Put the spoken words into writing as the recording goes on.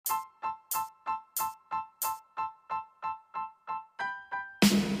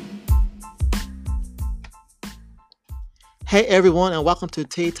Hey everyone, and welcome to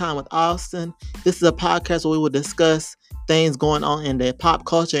Tea Time with Austin. This is a podcast where we will discuss things going on in the pop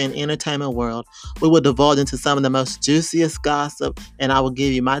culture and entertainment world. We will divulge into some of the most juiciest gossip, and I will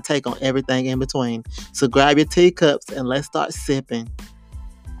give you my take on everything in between. So grab your teacups and let's start sipping.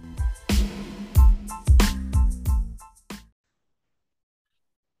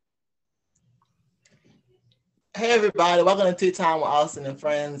 Hey everybody, welcome to Tea Time with Austin and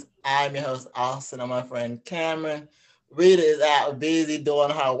Friends. I'm your host, Austin, and my friend Cameron. Rita is out busy doing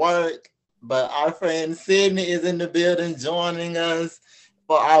her work, but our friend Sydney is in the building joining us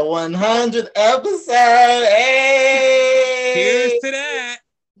for our 100th episode. Hey! Here's to that.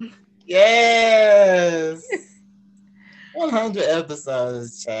 Yes! 100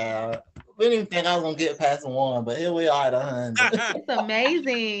 episodes, child. We didn't even think I was going to get past one, but here we are at 100. It's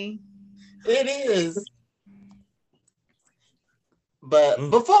amazing. It is. But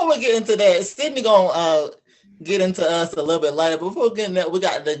before we get into that, Sydney gonna get into us a little bit later. Before getting that, we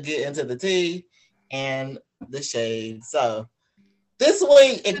got to get into the tea and the shade. So this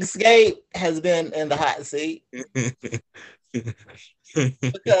week, Xscape has been in the hot seat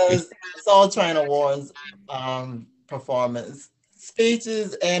because Soul Train Awards performance,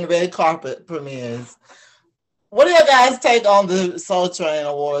 speeches, and red carpet premieres. What do you guys take on the Soul Train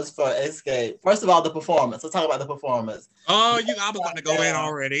Awards for Xscape? First of all, the performance. Let's talk about the performance. Oh, I was going to go in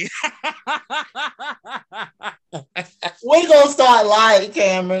already. We're going to start light,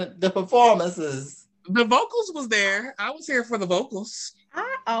 Cameron. The performances. The vocals was there. I was here for the vocals.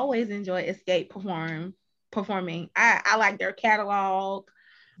 I always enjoy Xscape performing. I like their catalog.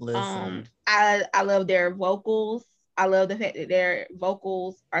 Listen. I love their vocals. I love the fact that their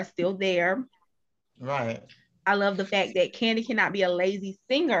vocals are still there. Right. I love the fact that Candy cannot be a lazy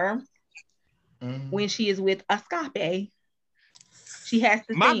singer when she is with Xscape. She has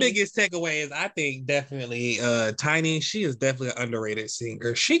to My sing. biggest takeaway is I think definitely Tiny, she is definitely an underrated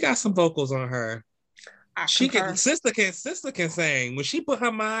singer. She got some vocals on her. Sister can sing. When she put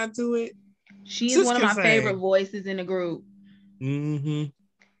her mind to it, she is one of my favorite voices in the group. Mm-hmm.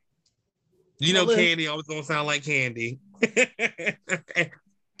 You know, Candy always gonna sound like Candy.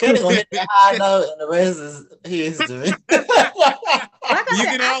 Candy gonna hit the high note, and the rest is history. You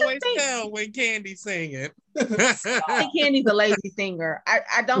can always tell when Candy's singing. I think Candy's a lazy singer.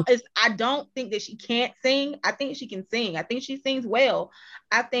 I don't think that she can't sing. I think she can sing. I think she sings well.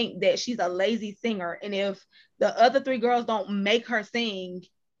 I think that she's a lazy singer, and if the other three girls don't make her sing,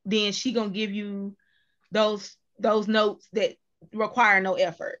 then she gonna give you those notes that require no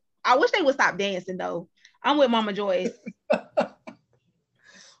effort. I wish they would stop dancing though. I'm with Mama Joyce.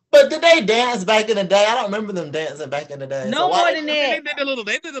 But did they dance back in the day? I don't remember them dancing back in the day. No more than that.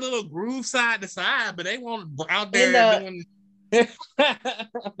 They did a little groove side to side, but they weren't out there doing.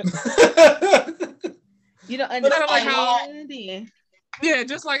 You know, and like how. Yeah,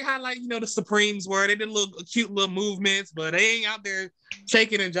 just like how the Supremes were. They did little cute little movements, but they ain't out there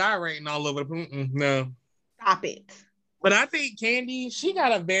shaking and gyrating all over. No. Stop it. But I think Candy, she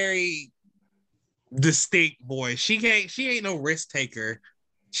got a very distinct voice. She ain't no risk taker.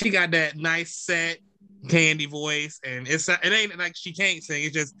 She got that nice set Candy voice, and it ain't like she can't sing.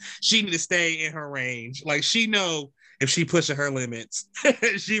 It's just she need to stay in her range. Like she know if she pushing her limits,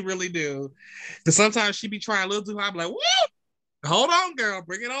 she really do. Because sometimes she be trying a little too hard. I'm like, woo! Hold on, girl,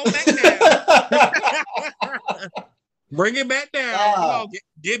 bring it on back down. Bring it back down. Come on,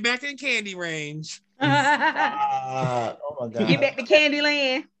 get back in Candy range. Oh my God! Get back to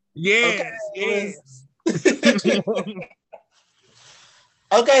Candyland. Yes. Okay, yes.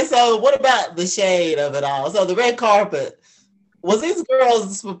 Okay, so what about the shade of it all? So the red carpet, was these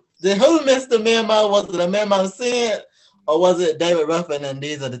girls, who missed the memo? Was it a memo sent, or was it David Ruffin and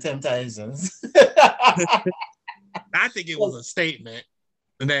These Are the Temptations? I think it was a statement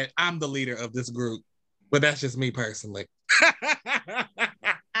that I'm the leader of this group, but that's just me personally.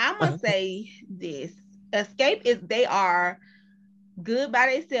 I'm going to say this. Xscape they are good by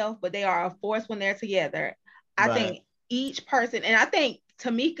themselves, but they are a force when they're together. I think each person, and I think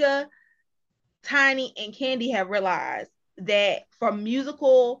Tamika, Tiny, and Candy have realized that for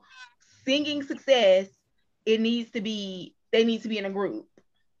musical singing success, they need to be in a group.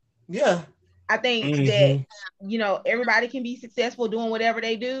 Yeah. I think that, everybody can be successful doing whatever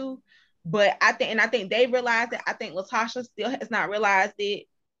they do, but I think they realized it. I think Latasha still has not realized it.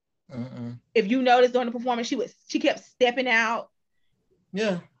 If you notice during the performance, she kept stepping out.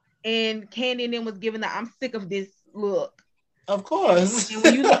 Yeah. And Candy and them was giving I'm sick of this look. Of course. And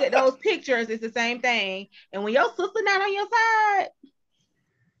when you look at those pictures, it's the same thing. And when your sister not on your side,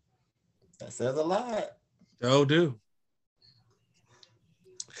 that says a lot. Oh, do.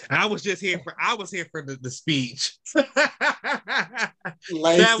 I was here for the speech.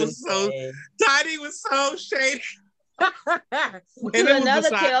 That was so Tiny was so shady. Which is another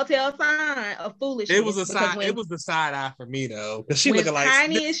telltale sign of foolishness. It was a side. It was the side eye for me though, because she looking like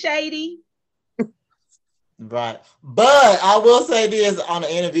Tiny is shady. Right, but I will say this on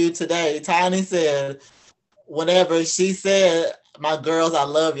the interview today. Tiny said, whenever she said, "My girls, I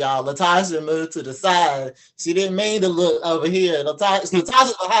love y'all," Latasha moved to the side. She didn't mean to look over here.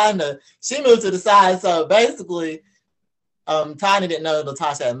 Latasha's behind her. She moved to the side. So basically, Tiny didn't know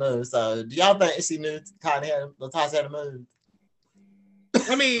Latasha had moved. So do y'all think she knew Latasha had moved?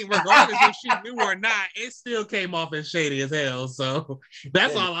 I mean, regardless if she knew or not, it still came off as shady as hell. So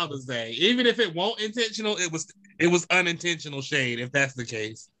that's all I was saying. Even if it won't intentional, it was unintentional shade. If that's the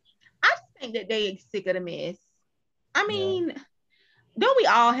case, I just think that they sick of the mess. I mean, don't we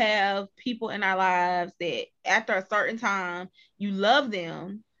all have people in our lives that after a certain time you love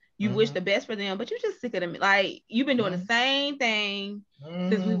them, you wish the best for them, but you're just sick of them. Like you've been doing the same thing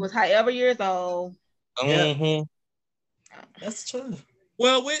since we was however years old. Yeah, that's true.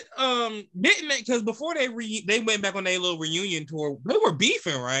 Well, with didn't they? Because before they went back on their little reunion tour, they were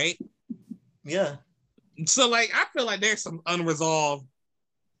beefing, right? Yeah. So like, I feel like there's some unresolved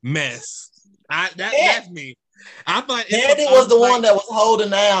mess. That's me. I thought Candy was the one that was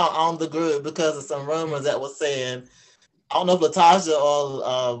holding out on the group because of some rumors that was saying. I don't know if Latasha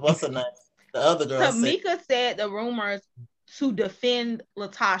or what's her name, the other girl. Tamika said the rumors to defend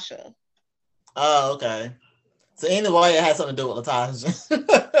Latasha. Oh, okay. So anyway, it had something to do with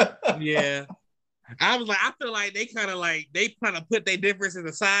Latasha. Yeah. I was like, I feel like they kind of put their differences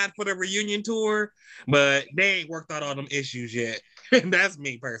aside for the reunion tour, but they ain't worked out all them issues yet. That's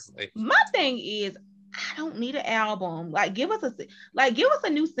me personally. My thing is, I don't need an album. Like, give us a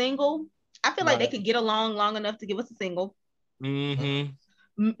new single. I feel like they could get along long enough to give us a single. Mm-hmm.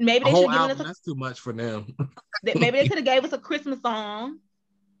 Maybe they should give us. That's too much for them. Maybe they could have gave us a Christmas song.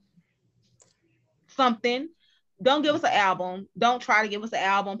 Something. Don't give us an album. Don't try to give us an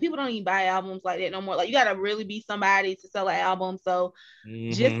album. People don't even buy albums like that no more. Like you gotta really be somebody to sell an album. So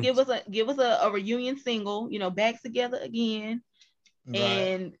just give us a reunion single. You know, back together again,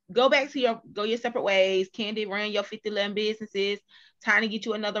 and go back to your separate ways. Candy, run your 50-11 businesses. Tiny, get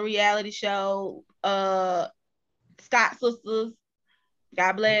you another reality show. Scott Sisters,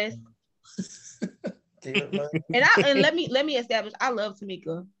 God bless. and let me establish. I love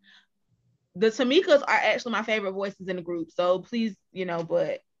Tamika. The Tamikas are actually my favorite voices in the group. So please,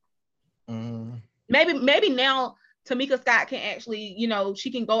 but maybe now Tamika Scott can actually,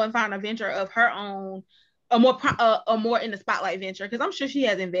 she can go and find a venture of her own, a more in the spotlight venture, because I'm sure she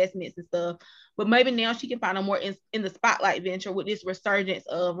has investments and stuff. But maybe now she can find a more in the spotlight venture with this resurgence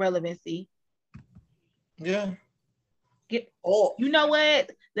of relevancy. Yeah. You know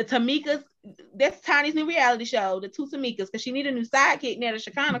what? The Tamikas, that's Tiny's new reality show, the two Tamikas, because she need a new sidekick now that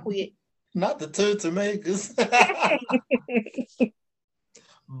Shekinah quit. Not the two Tamikas.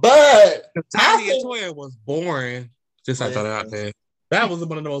 But Tiny and Toya was boring. Just I thought it out there. That was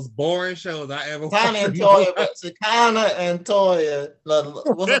one of the most boring shows I ever watched. Tiny and Toya, but Shekinah and Toya.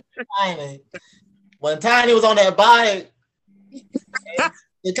 What's up, Tiny? When Tiny was on that bike,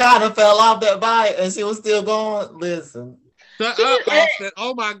 Shekinah fell off that bike and she was still going. Listen. Shut up, Austin.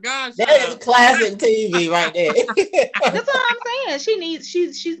 Oh my gosh. That is classic TV right there. That's what I'm saying.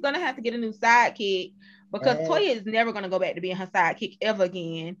 She's gonna have to get a new sidekick because Toya is never gonna go back to being her sidekick ever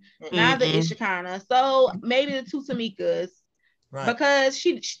again. Neither is Shekinah. So maybe the two Tamikas. Right. Because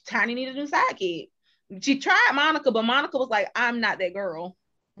she Tiny needed a new sidekick. She tried Monica, but Monica was like, I'm not that girl.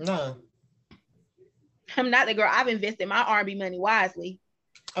 No. I'm not that girl. I've invested my R&B money wisely.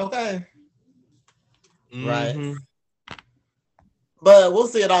 Okay. Right. But we'll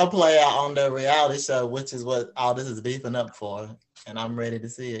see it all play out on the reality show, which is what all this is beefing up for. And I'm ready to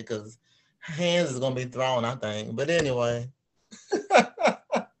see it because hands is going to be thrown, I think. But anyway.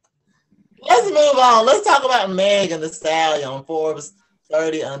 Let's move on. Let's talk about Meg Thee Stallion on Forbes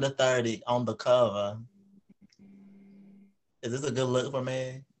 30 Under 30 on the cover. Is this a good look for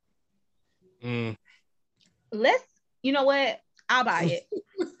Meg? You know what? I'll buy it.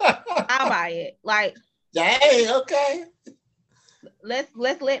 I'll buy it. Like, dang, okay. Let's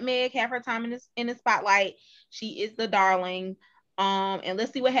let Meg have her time in the spotlight. She is the darling. And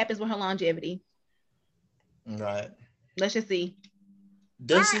let's see what happens with her longevity. Right. Let's just see.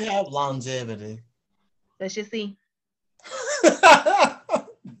 Does she have longevity? Let's just see.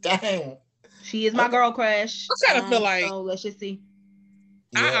 Dang. She is my girl crush. I kind of feel like. So let's just see.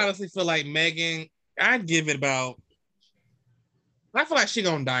 I honestly feel like Megan. I'd give it about. I feel like she's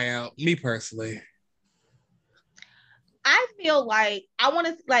gonna die out. Me personally. I feel like I want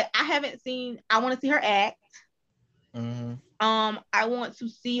to see her act. Mm-hmm. I want to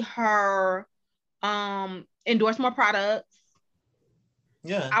see her endorse more products.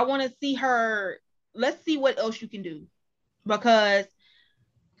 Yeah. I want to see her. Let's see what else you can do, because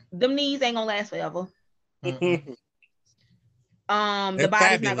them knees ain't gonna last forever. Mm-mm. The They're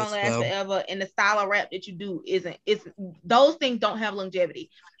body's not gonna fabulous last though. forever, and the style of rap that you do isn't. It's those things don't have longevity,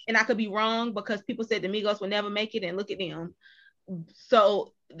 and I could be wrong because people said the Migos would never make it, and look at them.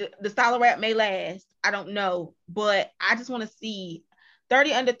 So the style of rap may last. I don't know, but I just want to see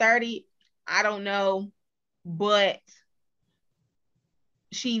 30 under 30. I don't know, but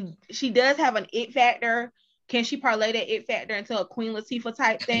she does have an it factor. Can she parlay that it factor into a Queen Latifah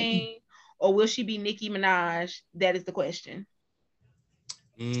type thing, or will she be Nicki Minaj? That is the question.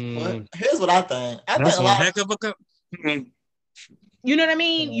 Well, here's what I think. I think That's a one lot. heck of a. You know what I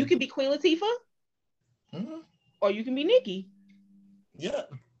mean? You can be Queen Latifah, Mm-hmm. or you can be Nicki. Yeah.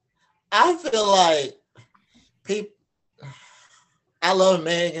 I feel like people. I love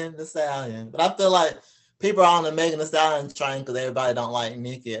Megan Thee Stallion, but I feel like people are on the Megan Thee Stallion train because everybody don't like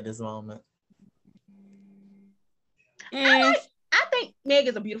Nicki at this moment. I think Meg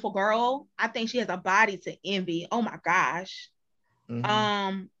is a beautiful girl. I think she has a body to envy. Oh my gosh.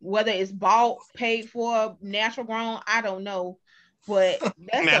 Whether it's bought, paid for, natural grown, I don't know. But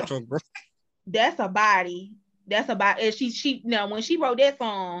Natural growth. that's a body. That's a body. And she now when she wrote that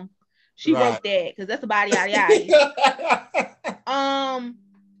song, she Right. wrote that because that's a body yada yada.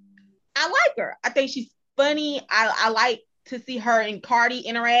 I like her. I think she's funny. I like to see her and Cardi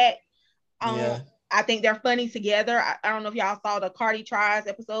interact. Yeah. I think they're funny together. I don't know if y'all saw the Cardi Tries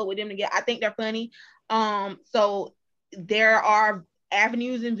episode with them together. I think they're funny. So there are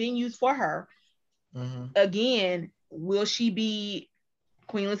avenues and venues for her. Again, will she be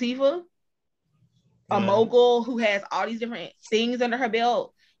Queen Latifah, a mogul who has all these different things under her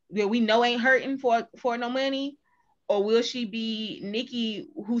belt that we know ain't hurting for no money? Or will she be Nicki,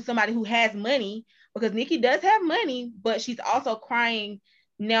 who's somebody who has money? Because Nicki does have money, but she's also crying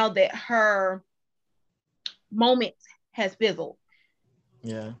now that her moment has fizzled.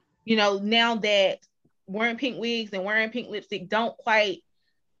 Yeah. You know, now that wearing pink wigs and wearing pink lipstick don't quite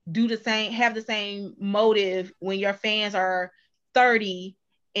do the same, have the same motive when your fans are 30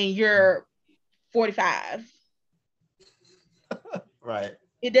 and you're 45. Right.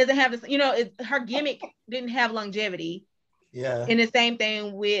 It doesn't have this, her gimmick didn't have longevity. Yeah. And the same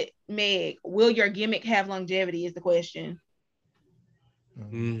thing with Meg. Will your gimmick have longevity is the question.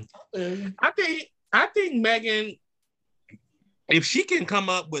 I think Megan, if she can come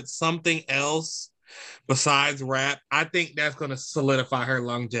up with something else besides rap, I think that's going to solidify her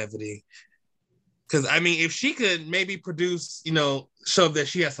longevity. Because I mean, if she could maybe produce, show that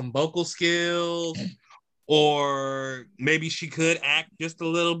she has some vocal skills, or maybe she could act just a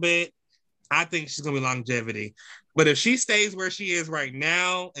little bit, I think she's gonna be longevity. But if she stays where she is right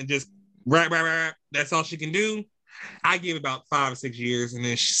now and just rap, that's all she can do, I give about 5 or 6 years, and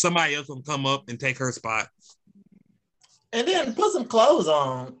then somebody else will come up and take her spot. And then put some clothes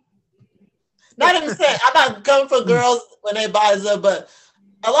on. Not even sex. I'm not coming for girls when they buy stuff, but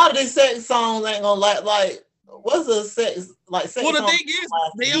a lot of these sex songs ain't gonna like. What's the sex like? Sex well, the songs thing is,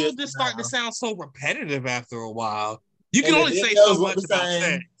 they all just start to sound so repetitive after a while. You can only say so much about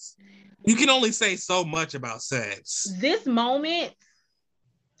sex. You can only say so much about sex. This moment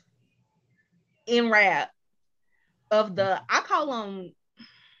in rap of the I call them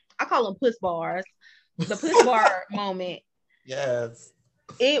puss bars. The puss bar moment. Yes.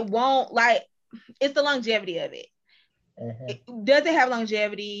 It won't it's the longevity of it. Does it have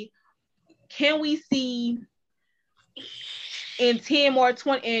longevity? Can we see in 10 more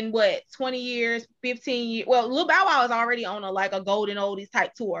 20 in 20 years, 15 years? Well, Lil Bow Wow is already on a golden oldies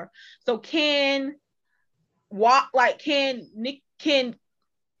type tour. So can Meg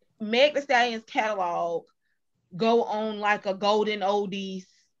Thee Stallion's catalog go on a golden oldies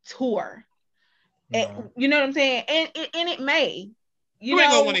tour? No. You know what I'm saying? And it may. You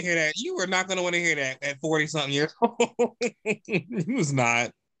ain't gonna want to hear that. You are not gonna want to hear that at 40 something years old. You was not.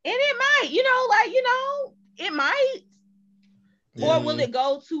 And it might, it might. Yeah. Or will it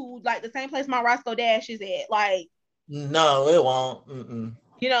go to the same place my Roscoe Dash is at? No, it won't. Mm-mm.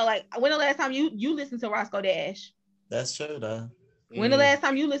 When the last time you listened to Roscoe Dash? That's true though. When the last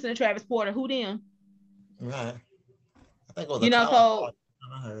time you listened to Travis Porter? Who them? Right. I think it was I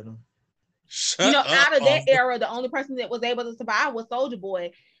heard him. Out of that era, the only person that was able to survive was Soulja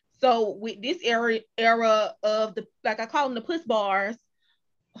Boy. So with this era of the I call them the puss bars,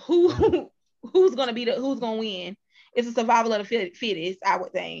 who's gonna win? It's a survival of the fittest, I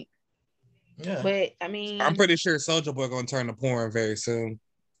would think. Yeah. But I mean, I'm pretty sure Soulja Boy gonna turn to porn very soon.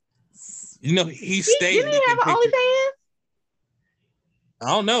 You know, he stayed Didn't he have leaking an pictures. OnlyFans? I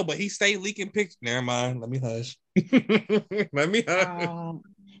don't know, but he stayed leaking pictures. Never mind. Let me hush. Let me hush.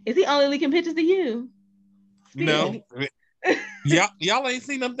 Is he only leaking pictures to you? No. Y'all ain't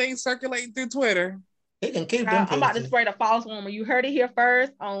seen them things circulating through Twitter. He can keep them I'm about to pictures. spread a false rumor. You heard it here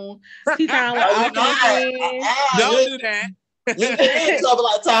first on Tea Time with Oh, Austin and Friends. Don't do that. You ain't talking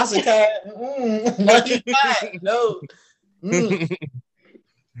like Tasha Cat. No, you not. No.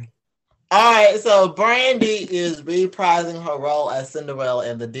 All right, so Brandy is reprising her role as Cinderella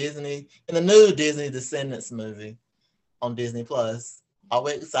in the new Disney Descendants movie on Disney Plus. Are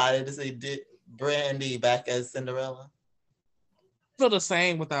we excited to see Brandy back as Cinderella? I feel the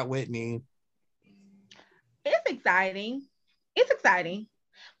same without Whitney. It's exciting. It's exciting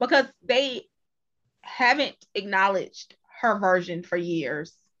because they haven't acknowledged her version for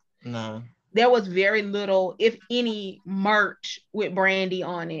years. No. There was very little, if any, merch with Brandy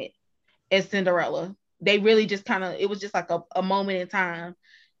on it as Cinderella. They really just it was just like a moment in time.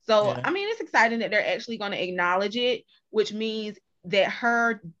 So, yeah. I mean, it's exciting that they're actually going to acknowledge it, which means that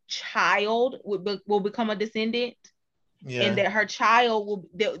her child will become a descendant. Yeah. And that her child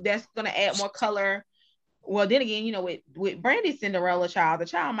that's going to add more color. Well, then again, you know, with Brandy's Cinderella child, the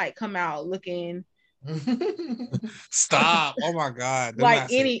child might come out looking stop. Oh my God.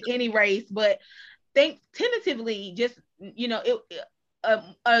 Like any race, but think tentatively, just, you know,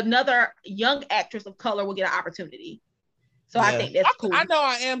 another young actress of color will get an opportunity. So yeah. I think that's cool. I know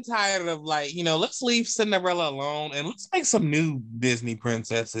I am tired of, like, you know, let's leave Cinderella alone and let's make some new Disney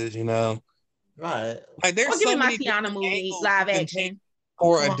princesses, you know. Right. Like, there's so many Tiana movie live action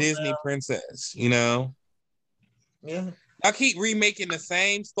for a Disney princess, you know. Yeah. I keep remaking the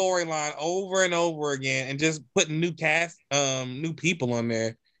same storyline over and over again and just putting new people on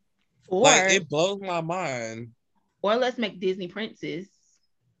there. Like, it blows my mind. Or let's make Disney princes.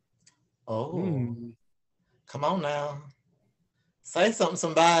 Oh. Come on now. Say something,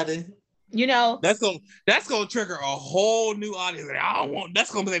 somebody. You know, that's gonna trigger a whole new audience. Like, I don't want.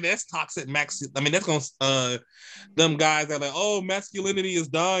 That's gonna be that's toxic max. I mean, that's gonna them guys that are like, oh, masculinity is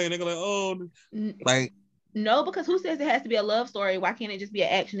dying. They're gonna like, no, because who says it has to be a love story? Why can't it just be an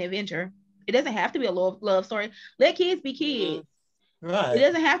action adventure? It doesn't have to be a love story. Let kids be kids. Right. It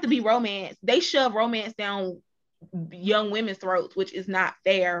doesn't have to be romance. They shove romance down young women's throats, which is not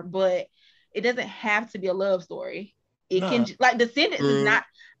fair, but it doesn't have to be a love story. It can, like, Descendants is not,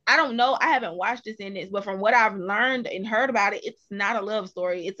 I don't know, I haven't watched Descendants, but from what I've learned and heard about it, it's not a love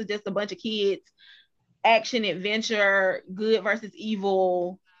story. It's just a bunch of kids, action adventure, good versus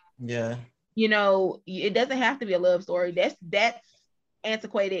evil. Yeah. You know, it doesn't have to be a love story. That's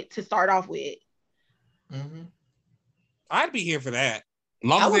antiquated to start off with. Mm-hmm. I'd be here for that. As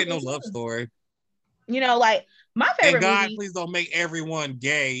long as there's no love story. You know, like, my favorite and God, movie, please don't make everyone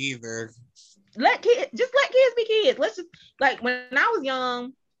gay either. Let kids be kids. Let's just, like, when I was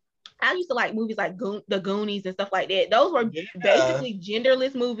young, I used to like movies like The Goonies and stuff like that. Those were basically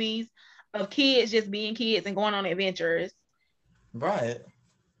genderless movies of kids just being kids and going on adventures. Right.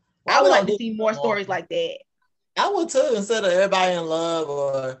 Well, I would like to see more stories like that. I would too, instead of everybody in love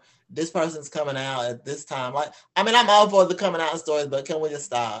or this person's coming out at this time. Like, I mean, I'm all for the coming out stories, but can we just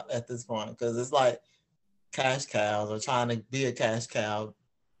stop at this point? Because it's like cash cows or trying to be a cash cow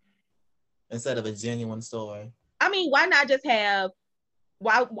instead of a genuine story. I mean, why not just have,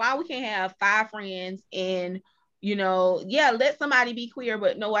 why we can't have 5 friends and, you know, yeah, let somebody be queer,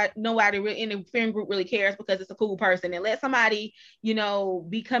 but nobody really in the friend group really cares because it's a cool person, and let somebody, you know,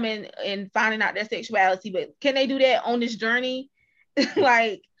 be coming and finding out their sexuality, but can they do that on this journey?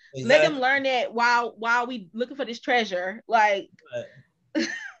 Like, exactly. Let them learn that while we looking for this treasure. Like,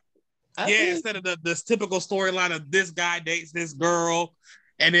 instead of this typical storyline of this guy dates this girl,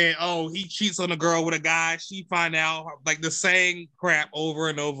 and then he cheats on a girl with a guy, she find out, like, the same crap over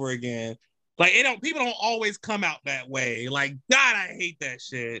and over again. Like, people don't always come out that way. Like, God, I hate that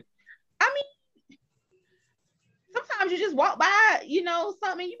shit. I mean, sometimes you just walk by, you know,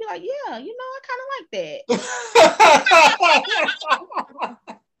 something, and you be like, yeah, you know, I kind of like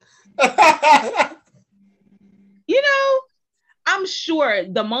that. You know, I'm sure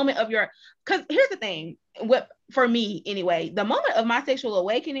the moment of because here's the thing, for me anyway, the moment of my sexual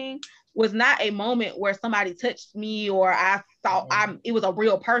awakening was not a moment where somebody touched me or I thought it was a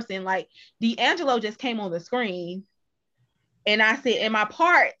real person. Like, D'Angelo just came on the screen, and I said, and my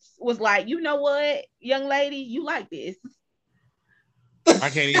parts was like, you know what, young lady, you like this. I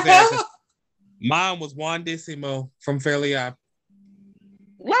can't even say that. Mine was Juan Decimo from Fairly Odd.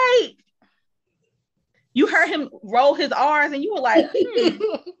 Like, you heard him roll his R's and you were like,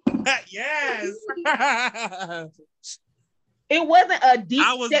 Yes. It wasn't a deep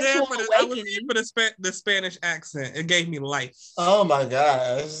I was sexual there awakening. for the Spanish accent. It gave me life. Oh my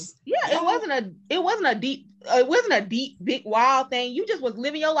gosh. Yeah, it wasn't a deep, big, wild thing. You just was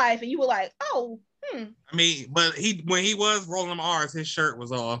living your life, and you were like, oh, I mean, but when he was rolling them R's, his shirt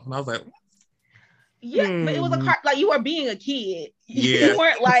was off, and I was like, yeah, but it was like you were being a kid. Yeah. You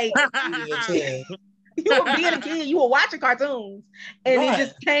weren't like Yeah. you were being a kid. You were watching cartoons, and Right. it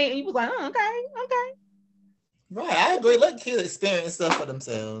just came. And you was like, oh, okay. Right, I agree. Let kids experience stuff for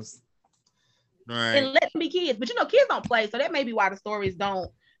themselves. Right. And let them be kids. But kids don't play, so that may be why the stories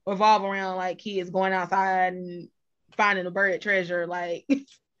don't revolve around like kids going outside and finding a buried treasure. Like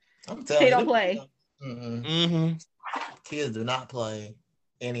I'm telling they you, don't play. Kids do not play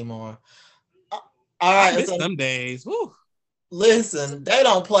anymore. All right, I miss some days. Woo. Listen, they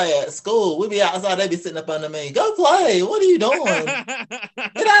don't play at school. We be outside, they be sitting up under me. Go play. What are you doing?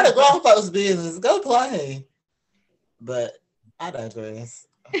 Get out of grown folks' business. Go play. But I digress.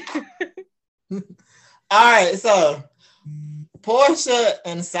 All right, so Portia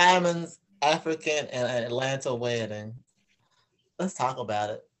and Simon's African and Atlanta wedding. Let's talk about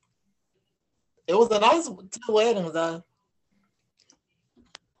it. It was a nice 2 weddings, though.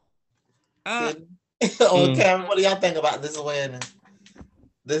 On camera, what do y'all think about this wedding?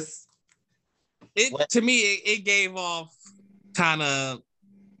 To me, it gave off kind of.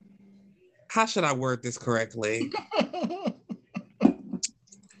 How should I word this correctly?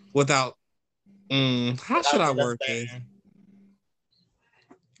 Without. How should I word this?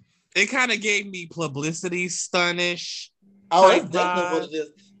 It kind of gave me publicity stunnish. Oh, that's definitely what it is.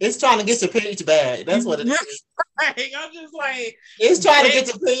 It's trying to get your peach bag. That's what it is. Right. I'm just like, it's trying to get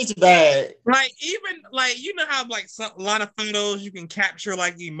your peach bag. Like, even like, you know how like a lot of photos you can capture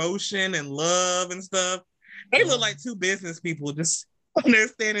like emotion and love and stuff. They look like 2 business people just they're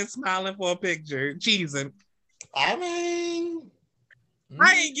standing smiling for a picture, cheesing. I mean,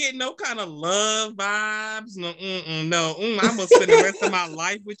 I ain't getting no kind of love vibes. No, I'm gonna spend the rest of my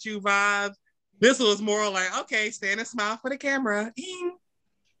life with you vibes. This was more like, okay, stand and smile for the camera.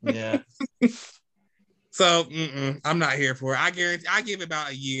 Yeah. So I'm not here for it. I guarantee I give it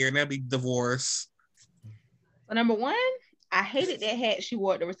about a year and that'll be divorce. Well, number 1, I hated that hat she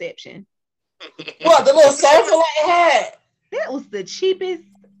wore at the reception. What, the little circle like hat? That was the cheapest.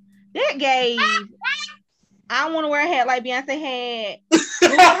 That gave. I want to wear a hat like Beyonce had.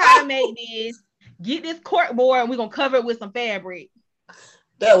 Look how to make this. Get this cork board and we're gonna cover it with some fabric.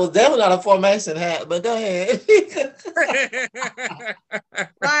 That was definitely not a formation hat, but go ahead.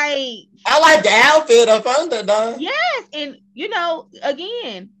 Like, I like the outfit up under, though. Yes, and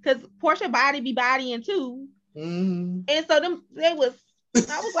again, because Portia body be bodying too. Mm-hmm. And so I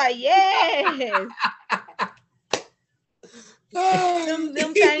was like, yes.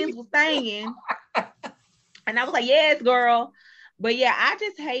 them things was singing. And I was like, yes, girl. But yeah, I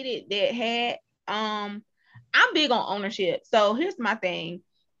just hated that hat. I'm big on ownership. So here's my thing.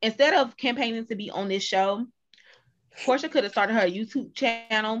 Instead of campaigning to be on this show, Portia could have started her YouTube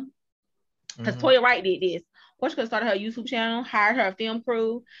channel. Because Toya Wright did this. Portia could have started her YouTube channel, hired her film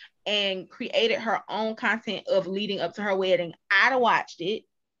crew, and created her own content of leading up to her wedding. I'd have watched it.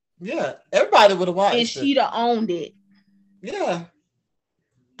 Yeah, everybody would have watched it. And she'd have owned it. Yeah.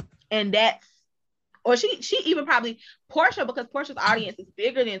 And or she even probably, Portia, because Portia's audience is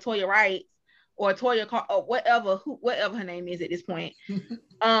bigger than Toya Wright's or Toya or whatever her name is at this point.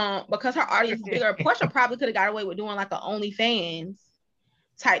 Because her audience is bigger, Portia probably could have got away with doing like an OnlyFans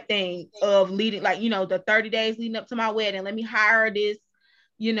type thing of leading, like, the 30 days leading up to my wedding. Let me hire this,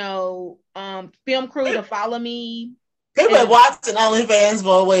 film crew to follow me. People are watching OnlyFans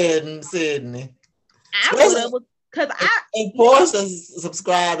for a wedding, Sydney. I would have, because and Portia's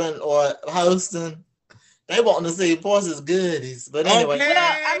subscribing or hosting. They want to see Portia's goodies, but anyway. Okay.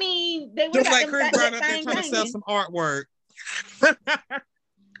 Well, I mean, they just like Chris Brown up there trying to sell some artwork.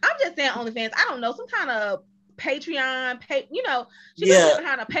 I'm just saying OnlyFans. I don't know, some kind of Patreon, she doesn't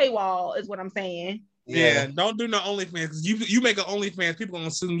behind a paywall is what I'm saying. Yeah, don't do no OnlyFans. You make an OnlyFans, people gonna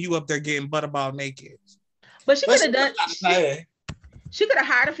assume you up there getting butterball naked. But she could have done. She could have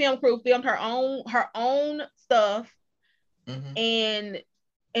hired a film crew, filmed her own stuff, and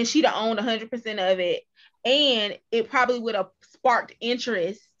she'd have owned 100% of it, and it probably would have sparked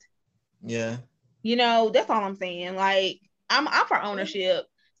interest. Yeah, that's all I'm saying. Like, I'm for ownership.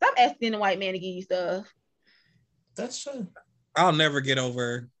 Stop asking the white man to give you stuff. That's true. I'll never get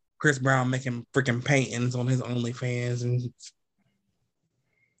over Chris Brown making freaking paintings on his OnlyFans, and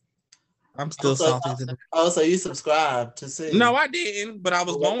I'm still salty. So you subscribed to see? No, I didn't, but I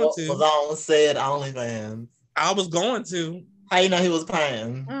was going to. Was on said OnlyFans. I was going to. How you know he was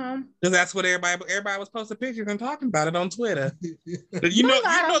paying? Because that's what everybody was posting pictures and talking about it on Twitter. You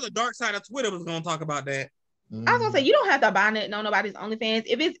know the dark side of Twitter was gonna talk about that. I was gonna say you don't have to buy it on nobody's OnlyFans.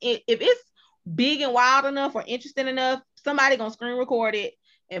 If it's big and wild enough or interesting enough, somebody gonna screen record it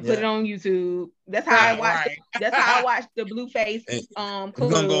and put it on YouTube. That's how I watch. That's how I watch the Blueface. It's gonna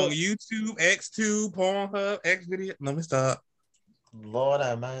go on YouTube, X2, Pornhub, X video. Let me stop. Lord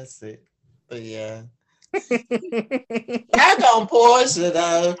have mercy. But yeah. Back on Portia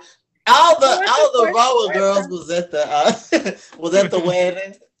though. All the Roller girls was at the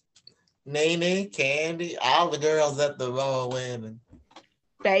wedding. Nene, Candy, all the girls at the Roller wedding.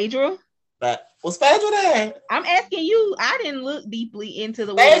 Phaedra. But was Phaedra there? I'm asking you. I didn't look deeply into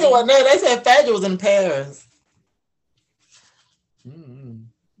the Phaedra wedding. wasn't there. They said Phaedra was in Paris.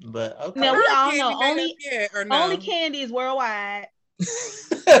 But okay. Now we all know only Candy is worldwide.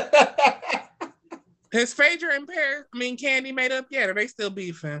 Has Phaedra and Candy made up yet? Or they still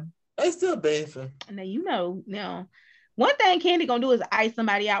beefing? They still beefing. Now, one thing Candy gonna do is ice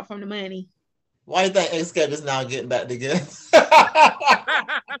somebody out from the money. Why do you think Xscape is now getting back together?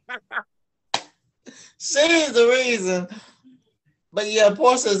 She's the reason. But yeah,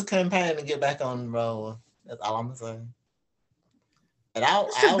 Portia's campaign to get back on the roll. That's all I'm saying. And they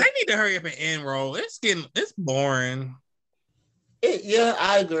need to hurry up and end roll. It's boring.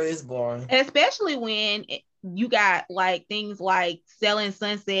 I agree. It's boring, especially when you got like things like Selling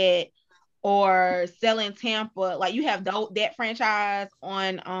Sunset or Selling Tampa. Like you have that franchise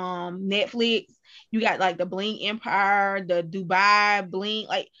on Netflix. You got like the Bling Empire, the Dubai Bling.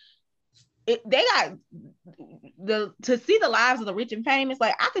 Like they got to see the lives of the rich and famous.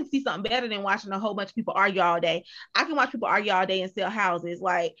 Like I can see something better than watching a whole bunch of people argue all day. I can watch people argue all day and sell houses.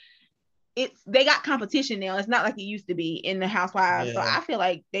 Like they got competition now. It's not like it used to be in the Housewives. Yeah. So I feel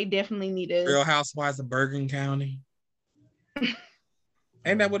like they definitely need to. Real Housewives of Bergen County.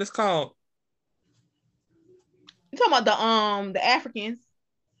 Ain't that what it's called? You talking about the Africans?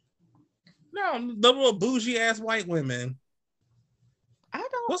 No, the little bougie ass white women. I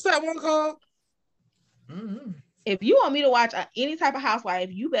don't. What's that one called? Mm-hmm. If you want me to watch any type of housewife,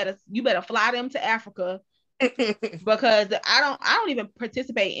 you better fly them to Africa. Because I don't even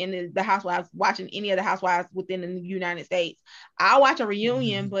participate in the housewives, watching any of the housewives within the United States. I'll watch a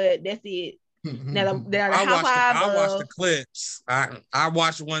reunion, but that's it. Now I watched the clips. I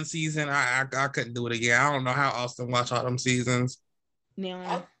watched one season. I couldn't do it again. I don't know how Austin watched all them seasons.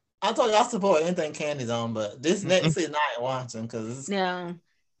 No, I told you I support anything Candy's on, but this next season I ain't watching because it's no.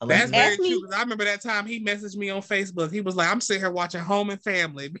 That's very true. I remember that time he messaged me on Facebook. He was like, "I'm sitting here watching Home and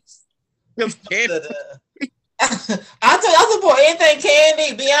Family." I tell you, I support anything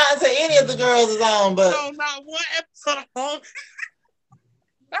Candy, Beyonce, any of the girls is on, but no, not one episode of Home.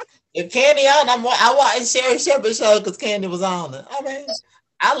 If Candy on, I watch Sherry Shepherd show because Candy was on it. I mean,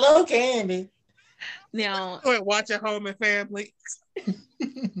 I love Candy. Now, watching Home and Family.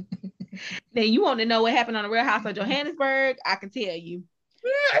 Now you want to know what happened on the Real House of Johannesburg? I can tell you.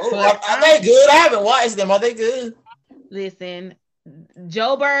 Are they good? I haven't watched them. Are they good? Listen.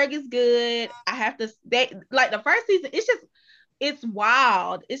 Joburg is good. I have to stay like the first season. It's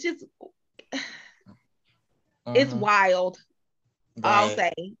wild. It's just it's wild. Right. I'll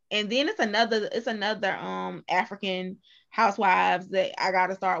say. And then it's another African housewives that I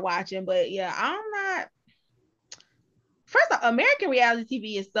gotta start watching. But yeah, I'm not. First off, American reality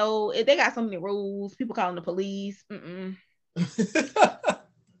TV is they got so many rules. People calling the police.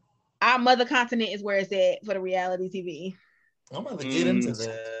 Our mother continent is where it's at for the reality TV. I'm about to get into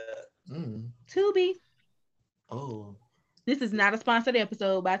that. Tubi. Oh. This is not a sponsored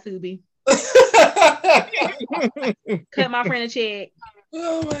episode by Tubi. Cut my friend a check.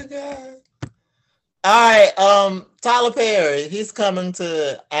 Oh my God. All right. Tyler Perry, he's coming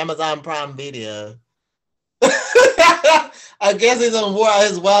to Amazon Prime Video. I guess he's on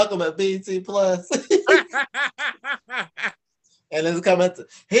his welcome at BT Plus. And it's coming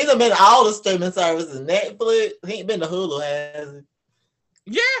he's been to all the streaming services, Netflix. He ain't been to Hulu, has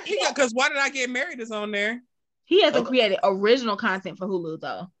he? Yeah, because Why Did I Get Married is on there. He hasn't created original content for Hulu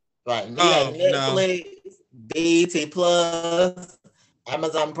though. Right. He got Netflix, BT Plus,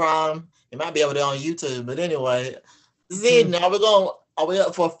 Amazon Prime. It might be over there on YouTube, but anyway. Are we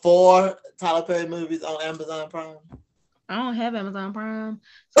up for 4 Tyler Perry movies on Amazon Prime? I don't have Amazon Prime.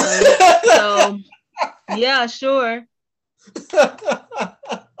 So yeah, sure.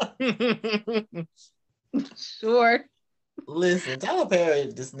 Sure. Listen, Tyler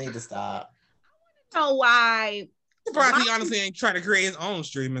Perry just need to stop. I don't know why. Probably honestly ain't trying to create his own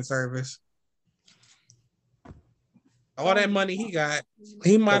streaming service. All that money he got,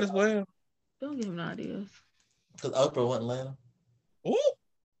 he might as well. Don't give him no ideas. Because Oprah wouldn't let him.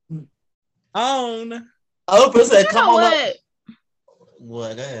 Ooh. On. Oprah said, You "Come know on what? up."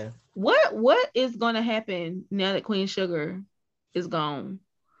 What? Go ahead. What is gonna happen now that Queen Sugar is gone?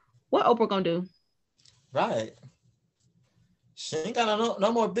 What Oprah gonna do? Right. She ain't got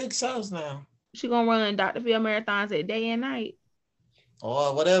no more big shows now. She gonna run Dr. Phil marathons at day and night.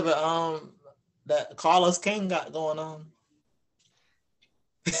 Or whatever that Carlos King got going on.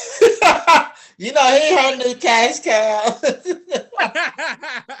 You know, he her new cash cow.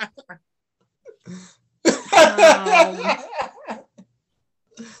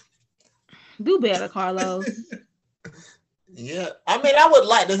 Do better, Carlos. Yeah. I mean, I would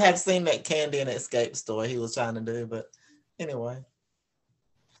like to have seen that Candy and Xscape story he was trying to do, but anyway.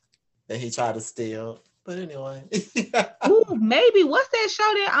 That he tried to steal. But anyway. Ooh, maybe what's that show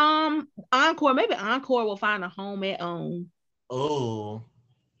that Encore? Maybe Encore will find a home at Oh,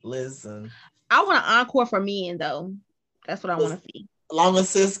 listen. I want an Encore for men though. That's what I want to see. As long as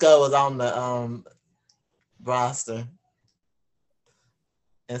Cisco was on the roster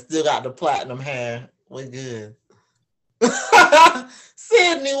and still got the platinum hair, we're good.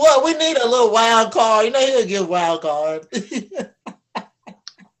 Sydney, what? We need a little wild card. You know he'll give wild card.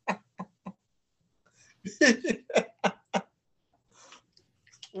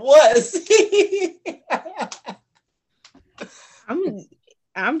 What?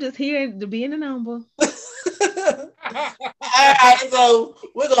 I'm just here to be in the number. All right, so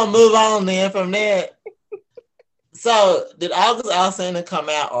we're gonna move on then from that. So, did August Alsina come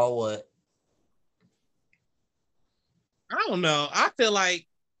out or what? I don't know. I feel like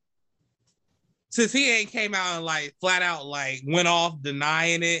since he ain't came out and like flat out like went off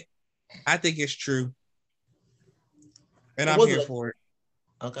denying it, I think it's true. And I'm here for it.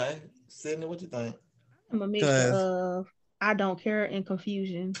 Okay. Sydney, what you think? I'm a mixture of I don't care and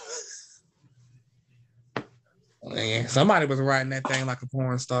confusion. Yeah, somebody was writing that thing like a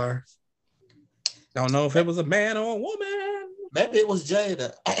porn star. Don't know if it was a man or a woman. Maybe it was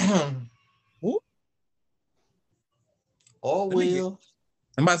Jada. Or Will.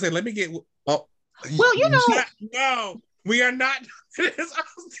 Somebody said, let me get. Oh, well, you know. No, we are not.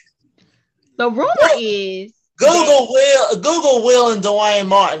 The rumor is Google Will and Dwayne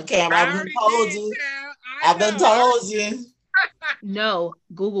Martin, Cam. I've been told you. No,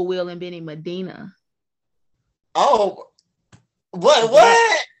 Google Will and Benny Medina. Oh,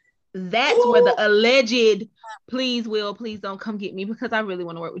 what? That's where the alleged, please, Will, please don't come get me because I really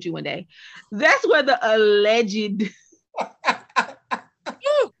want to work with you one day. That's where the alleged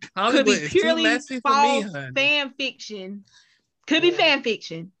could be purely false fan fiction. Could be fan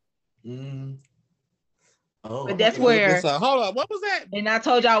fiction. Mm. Oh, but that's where. Hold on, what was that? And I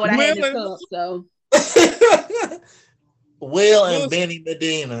told y'all what I had in the cup. So Will and Benny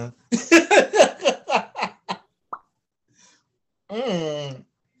Medina.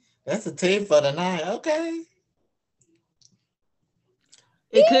 That's a tip for the night. Okay.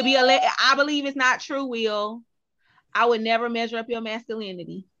 It could be I believe it's not true, Will. I would never measure up your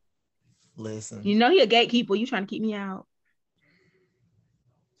masculinity. Listen. You know he a gatekeeper. You trying to keep me out.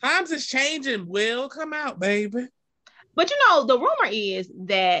 Times is changing, Will. Come out, baby. But you know, the rumor is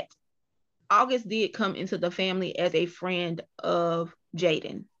that August did come into the family as a friend of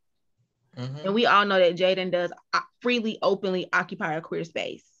Jaden. Mm-hmm. And we all know that Jaden does freely, openly occupy a queer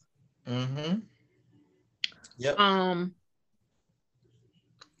space. Mm-hmm. Yep. August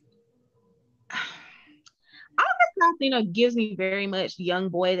Alsina gives me very much young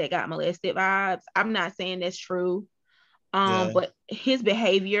boy that got molested vibes. I'm not saying that's true. But his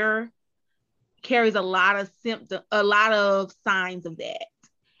behavior carries a lot of signs of that.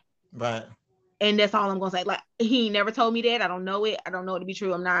 Right. And that's all I'm gonna say. Like, he never told me that. I don't know it. I don't know it to be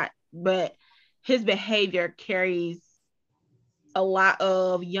true. I'm not. But his behavior carries a lot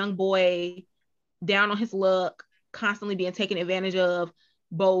of young boy down on his luck, constantly being taken advantage of,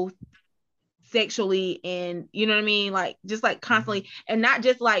 both sexually and, you know what I mean? Like, just like constantly, and not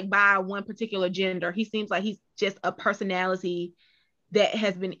just like by one particular gender. He seems like he's just a personality that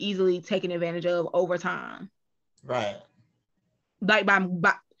has been easily taken advantage of over time. Right. Like by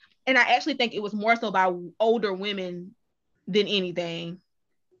and I actually think it was more so by older women than anything.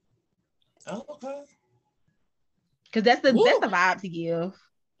 Oh, okay. Because that's the vibe to give.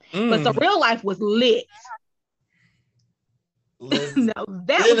 But the real life was lit. No,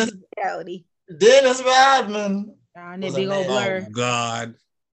 that was the reality. Dennis Rodman. And that big old blur. Oh God.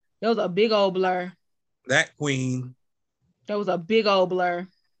 That was a big old blur. That queen. That was a big old blur.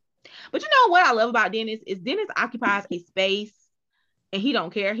 But you know what I love about Dennis is Dennis occupies a space and he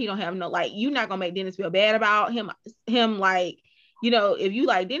don't care. He don't have no, like, you're not gonna make Dennis feel bad about him like, you know, if you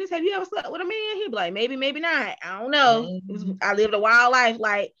like, Dennis, have you ever slept with a man? He'd be like, maybe, maybe not. I don't know. I lived a wild life.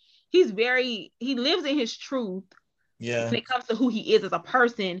 Like, he lives in his truth when it comes to who he is as a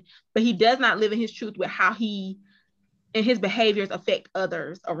person, but he does not live in his truth with how he and his behaviors affect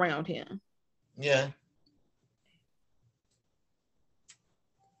others around him. Yeah.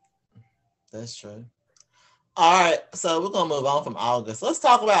 That's true. All right, so we're gonna move on from August. Let's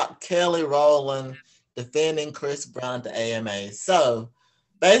talk about Kelly Rowland defending Chris Brown at the AMAs. So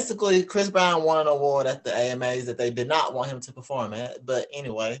basically, Chris Brown won an award at the AMAs that they did not want him to perform at. But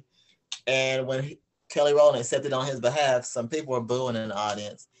anyway, and when Kelly Rowland accepted on his behalf, some people were booing in the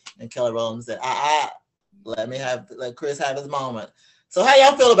audience, and Kelly Rowland said, let Chris have his moment." So how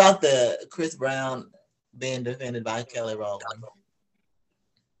y'all feel about the Chris Brown being defended by Kelly Rowland?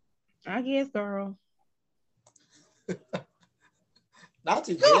 I guess, girl. Not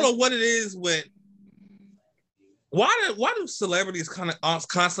too. I don't know what it is with. Why do celebrities kind of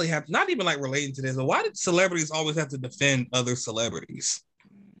constantly have, not even like relating to this, but why did celebrities always have to defend other celebrities?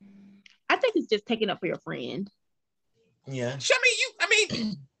 I think it's just taking up for your friend. Yeah.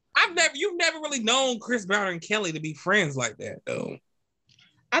 You've never really known Chris Brown and Kelly to be friends like that, though.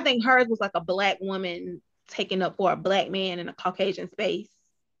 I think hers was like a Black woman taking up for a Black man in a Caucasian space.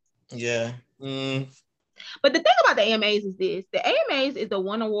 Yeah. But the thing about the AMAs is this: the AMAs is the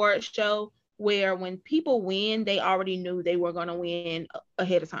one award show where when people win, they already knew they were going to win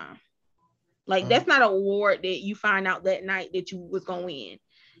ahead of time. Like that's not an award that you find out that night that you was going to win.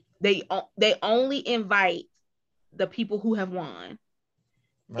 They only invite the people who have won.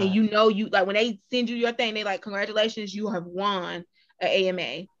 Right. And you like when they send you your thing, they like, "Congratulations, you have won an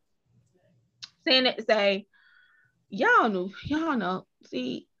AMA." Saying that to say, y'all know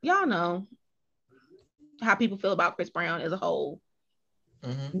how people feel about Chris Brown as a whole.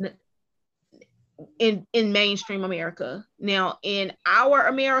 Mm-hmm. In mainstream America. Now, in our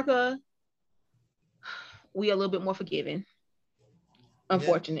America, we are a little bit more forgiving,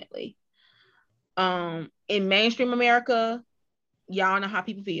 unfortunately. Yeah. In mainstream America, y'all know how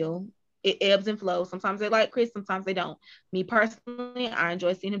people feel. It ebbs and flows. Sometimes they like Chris, sometimes they don't. Me personally, I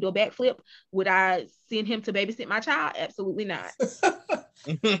enjoy seeing him do a backflip. Would I send him to babysit my child? Absolutely not.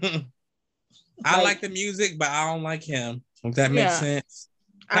 I like the music, but I don't like him. If that makes sense.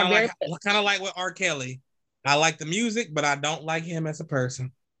 Kind of like with R. Kelly. I like the music, but I don't like him as a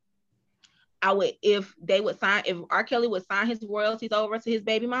person. I would, if R. Kelly would sign his royalties over to his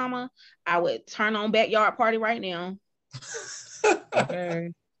baby mama, I would turn on Backyard Party right now.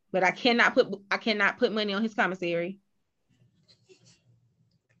 Okay. But I cannot put money on his commissary.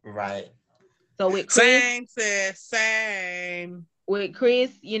 Right. So with Chris, same. With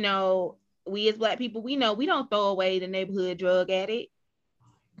Chris, we as Black people, we know we don't throw away the neighborhood drug addict,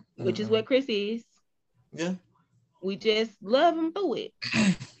 which is what Chris is. Yeah. We just love him through it.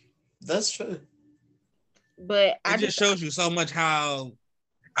 That's true. But it just shows you so much how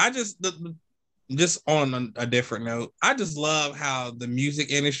just on a different note, I just love how the music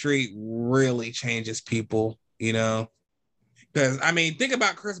industry really changes people, because think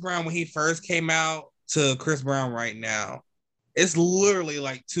about Chris Brown when he first came out to Chris Brown right now. It's literally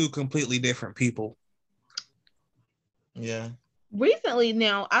like two completely different people. Yeah. Recently,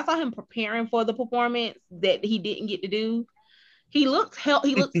 now I saw him preparing for the performance that he didn't get to do. He looks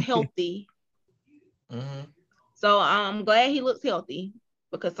healthy. Mm-hmm. So I'm glad he looks healthy,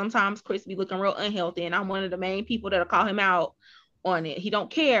 because sometimes Chris be looking real unhealthy, and I'm one of the main people that'll call him out on it. He don't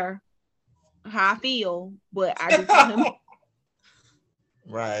care how I feel, but I just tell him.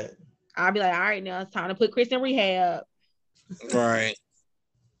 Right. I'll be like, all right, now it's time to put Chris in rehab. Right.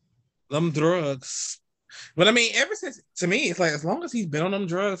 Them drugs. But ever since, to me, it's like as long as he's been on them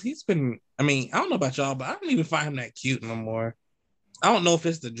drugs, he's been, I don't know about y'all, but I don't even find him that cute no more. I don't know if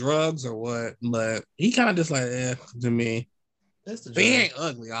it's the drugs or what, but he kind of just like, to me. That's the drug. He ain't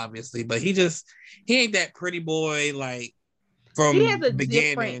ugly, obviously, but he ain't that pretty boy like from he has a beginning.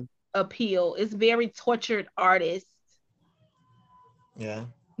 Different appeal. It's very tortured artist. Yeah.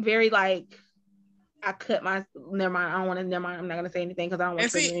 Very like, never mind. I'm not gonna say anything because I don't want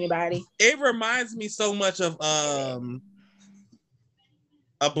to trigger anybody. It reminds me so much of a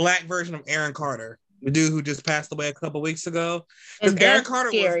Black version of Aaron Carter, the dude who just passed away a couple weeks ago. Because Aaron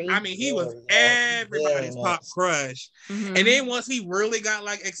Carter scary. was everybody's pop crush. Mm-hmm. And then once he really got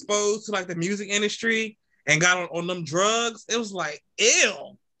like exposed to like the music industry and got on them drugs, it was like,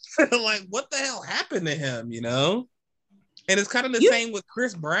 ew. Like, what the hell happened to him, And it's kind of the same with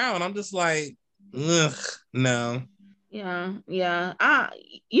Chris Brown. I'm just like, ugh, no. Yeah.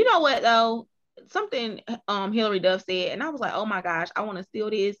 You know what though? Something Hillary Duff said, and I was like, oh my gosh, I want to steal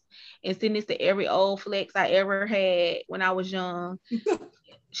this and send this to every old flex I ever had when I was young.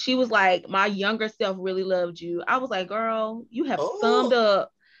 She was like, my younger self really loved you. I was like, girl, you have summed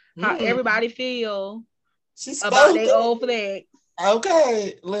up how everybody feel She's about their old flex.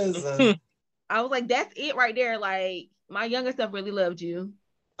 Okay, listen. I was like, that's it right there. Like, my younger self really loved you.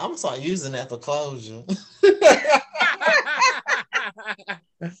 I'm gonna start using that for closure. I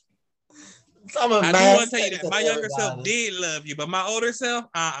do want to tell you that my younger self did love you, but my older self,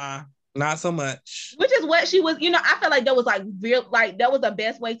 not so much. Which is what she was, I felt like that was like real, like that was the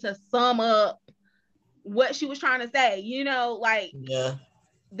best way to sum up what she was trying to say, like, yeah,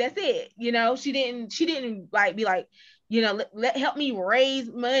 that's it. She didn't like be like, let help me raise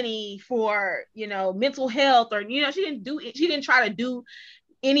money for, mental health, or, she didn't try to do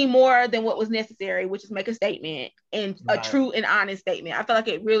any more than what was necessary, which is make a statement, and a true and honest statement. I feel like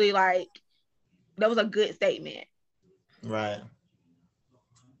it really, like, that was a good statement. Right.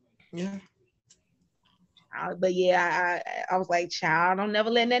 Yeah. But yeah, I was like, child, don't never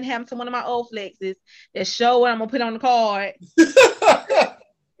let nothing happen to one of my old flexes. That show what I'm gonna put on the card. Not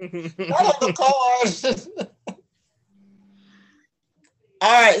on the card.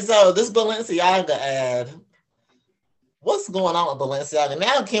 All right, so this Balenciaga ad. What's going on with Balenciaga?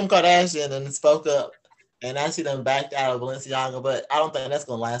 Now Kim Kardashian and spoke up, and now she done backed out of Balenciaga, but I don't think that's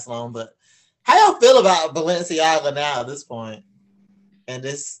gonna last long. But how y'all feel about Balenciaga now at this point? And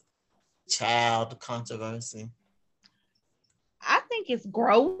this child controversy? I think it's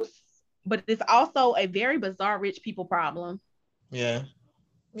gross, but it's also a very bizarre rich people problem. Yeah.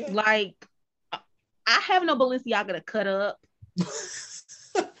 Like, I have no Balenciaga to cut up.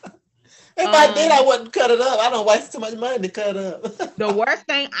 If I did, I wouldn't cut it up. I don't waste too much money to cut up. The worst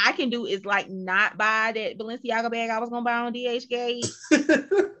thing I can do is like not buy that Balenciaga bag I was gonna buy on Xscape.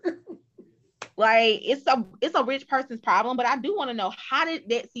 Like, it's a rich person's problem, but I do want to know, how did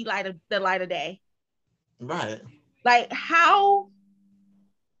that see the light of day? Right. Like, how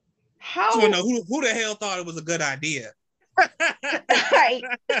I want to know who the hell thought it was a good idea.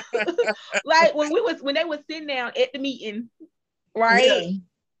 like when they were sitting down at the meeting, right? Yeah.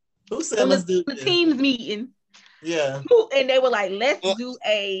 Who said let's do the team's meeting? Yeah. And they were like, let's do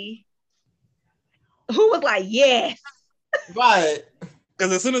a. Who was like, yes? Right.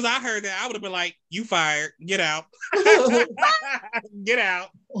 Because as soon as I heard that, I would have been like, you fired. Get out. Get out.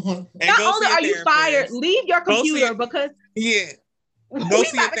 And not only are you fired, leave your computer because. Yeah. Go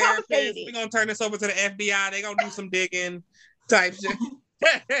see a therapist. We're going to turn this over to the FBI. They're going to do some digging type shit.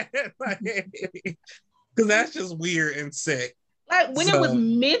 Because that's just weird and sick. Like, when it was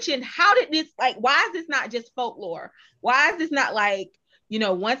mentioned, how did this, like, why is this not just folklore? Why is this not like,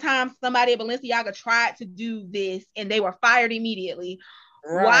 one time somebody at Balenciaga tried to do this and they were fired immediately?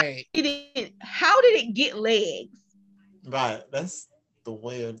 Right. How did it get legs? Right. That's the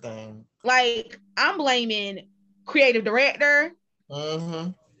weird thing. Like, I'm blaming creative director. Mm-hmm.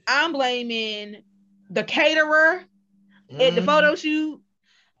 I'm blaming the caterer at the photo shoot.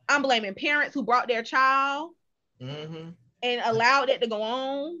 I'm blaming parents who brought their child and allowed it to go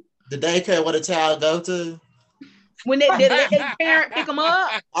on. The daycare where the child go to? When they let their parent pick them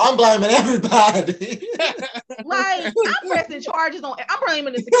up? I'm blaming everybody. Like, I'm pressing charges on. I'm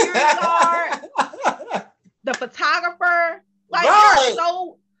blaming the security guard, the photographer. Like,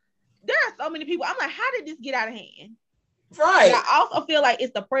 there are so many people. I'm like, how did this get out of hand? Right. And I also feel like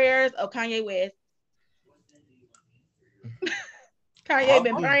it's the prayers of Kanye West. Kanye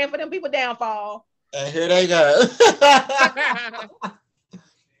been praying for them people downfall. And here they go.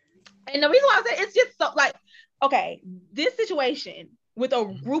 And the reason why I say it's just so, like, okay, this situation with a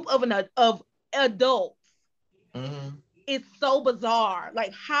group of adults is so bizarre.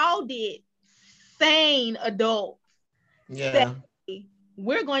 Like, how did sane adults say,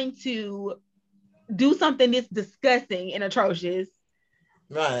 we're going to do something that's disgusting and atrocious,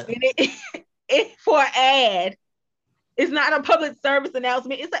 right? And for an ad. It's not a public service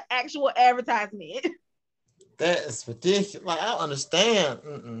announcement. It's an actual advertisement. That is ridiculous. Like, I don't understand.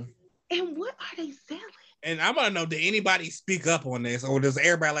 And what are they selling? And I want to know, did anybody speak up on this? Or does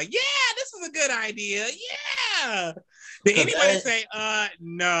everybody like, yeah, this is a good idea. Yeah. Did anybody say,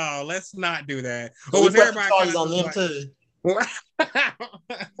 no, let's not do that? Or was everybody charges on them too?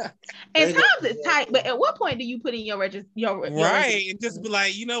 And times it's tight, but at what point do you put in your right, and just be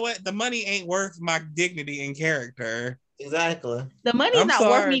like, you know what, the money ain't worth my dignity and character. Exactly. The money's not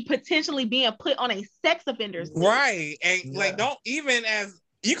worth me potentially being put on a sex offender's list. Right. And like, don't even, as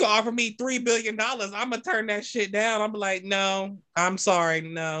you can offer me $3 billion, I'm gonna turn that shit down. I'm like, no, I'm sorry,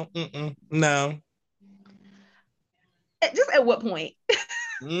 no, no. Just at what point?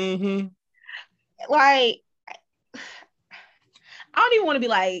 Like, I don't even want to be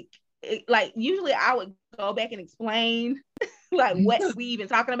like usually I would go back and explain like what we even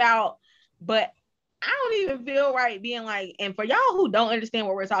talking about, but I don't even feel right being like, and for y'all who don't understand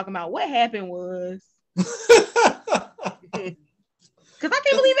what we're talking about, what happened was because I can't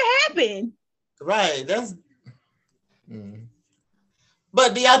believe it happened. Right. That's.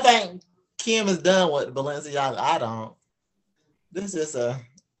 But do y'all think Kim is done with Balenciaga? I don't. This is because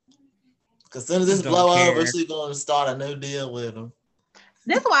as soon as this blow over, she's gonna start a new deal with him.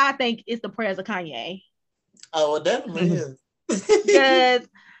 That's why I think it's the prayers of Kanye. Oh, it definitely is. Because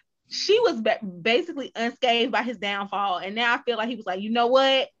she was basically unscathed by his downfall, and now I feel like he was like, you know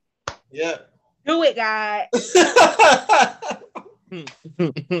what? Yeah. Do it, God.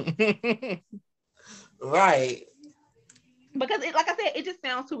 Right. Because like I said, it just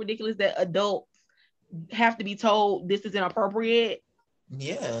sounds too ridiculous that adults have to be told this is inappropriate.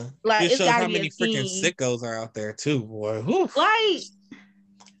 Yeah. Like it it's shows gotta how be many freaking sickos are out there too, boy. Whew. Like,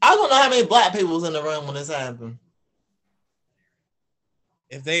 I don't know how many black people was in the room when this happened.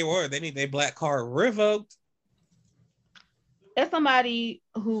 If they were, they need their black card revoked. As somebody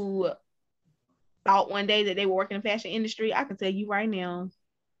who thought one day that they were working in the fashion industry, I can tell you right now.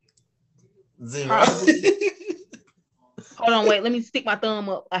 Zero. Probably. Hold on, wait. Let me stick my thumb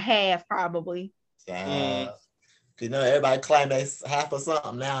up. A half, probably. Yeah. You know, everybody claim they half or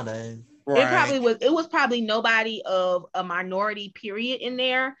something nowadays. Right. It was probably nobody of a minority period in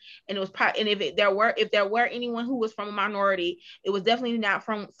there, and it was probably, and if there were anyone who was from a minority, it was definitely not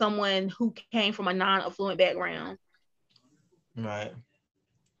from someone who came from a non-affluent background. Right.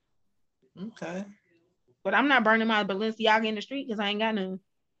 Okay. But I'm not burning my Balenciaga in the street because I ain't got none.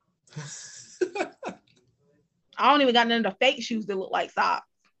 I don't even got none of the fake shoes that look like socks.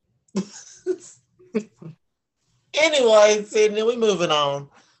 Anyway, Sydney, we moving on.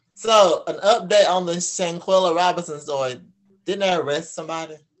 So, an update on the Shanquella Robinson story. Didn't they arrest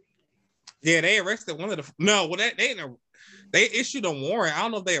somebody? Yeah, they arrested one of the. No, well, they issued a warrant. I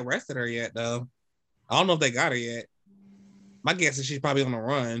don't know if they arrested her yet, though. I don't know if they got her yet. My guess is she's probably on the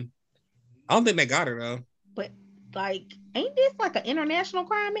run. I don't think they got her though. But like, ain't this like an international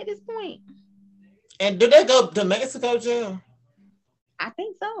crime at this point? And did they go to Mexico jail? I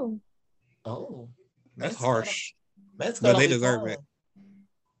think so. Oh, that's harsh. Mexico, but they deserve it.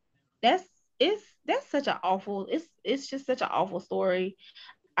 That's such an awful. It's just such an awful story.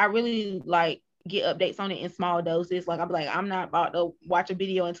 I really like get updates on it in small doses. Like I'm not about to watch a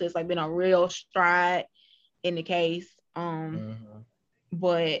video until it's like been a real stride in the case.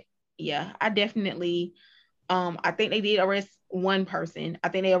 But yeah, I definitely I think they did arrest one person. I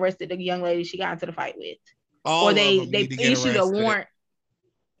think they arrested the young lady she got into the fight with. Or they issued a warrant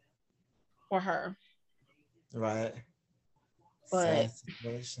for her. Right. But that's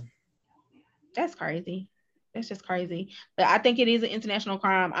crazy. That's just crazy. But I think it is an international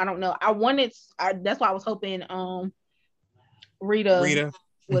crime. I don't know. That's why I was hoping Rita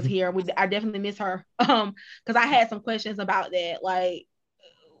was here. I definitely miss her. Because I had some questions about that. Like,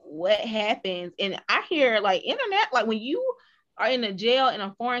 what happens? And I hear like internet, like when you are in a jail in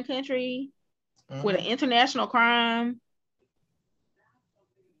a foreign country with an international crime,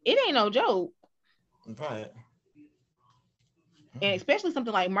 it ain't no joke. Right. And especially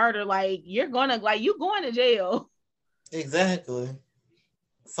something like murder, like you going to jail. Exactly.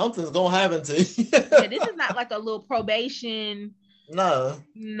 Something's gonna happen to you. Yeah, this is not like a little probation. No.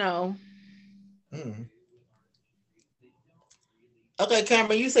 Okay,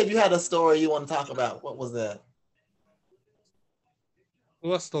 Cameron, you said you had a story you want to talk about. What was that?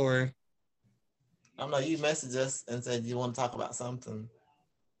 What story? I don't know. You messaged us and said you want to talk about something.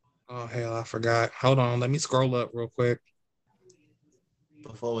 Oh, hell, I forgot. Hold on. Let me scroll up real quick.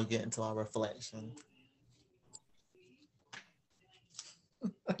 Before we get into our reflection.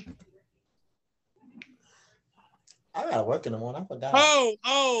 I gotta work in the morning. I forgot.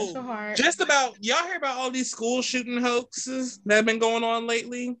 Oh. Just about, y'all hear about all these school shooting hoaxes that have been going on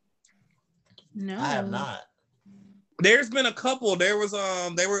lately? No. I have not. There's been a couple. There was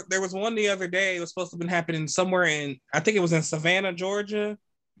one the other day. It was supposed to have been happening somewhere in, I think it was in Savannah, Georgia.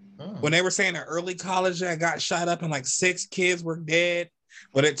 When they were saying an early college that got shot up and like 6 kids were dead,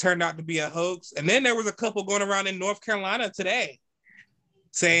 but it turned out to be a hoax. And then there was a couple going around in North Carolina today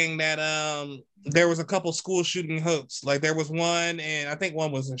saying that there was a couple school shooting hoax. Like there was one, and I think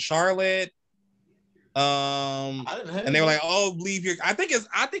one was in Charlotte. And they were like, "Oh, leave your." I think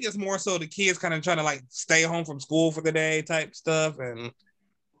it's more so the kids kind of trying to like stay home from school for the day type stuff. And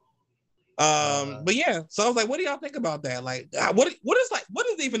but yeah, so I was like, "What do y'all think about that? Like, what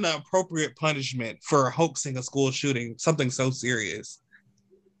is even the appropriate punishment for hoaxing a school shooting? Something so serious?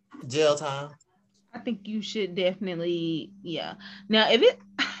 Jail time. I think you should definitely, yeah. Now, if it,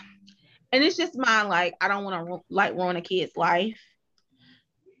 and it's just mine, like I don't want to like ruin a kid's life.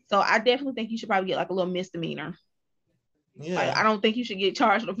 So I definitely think you should probably get like a little misdemeanor. Yeah. Like, I don't think you should get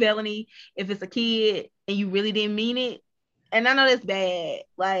charged with a felony if it's a kid and you really didn't mean it. And I know that's bad.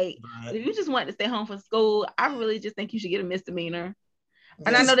 Like, Right. if you just want to stay home from school, I really just think you should get a misdemeanor. Yeah.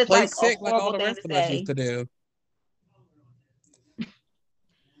 And I know that's Play like sick a like all horrible the thing rest to of us say. used to do.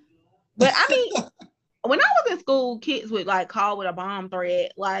 But I mean, when I was in school, kids would like call with a bomb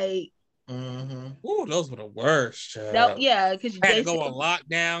threat. Like, Ooh, those were the worst. no, yeah, because had to go on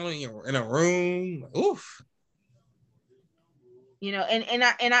lockdown in a room. Oof. You know, and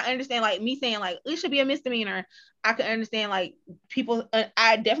I understand, like, me saying like it should be a misdemeanor. I can understand like people.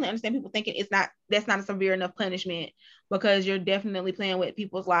 I definitely understand people thinking that's not a severe enough punishment, because you're definitely playing with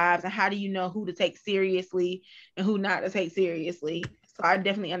people's lives, and how do you know who to take seriously and who not to take seriously? So I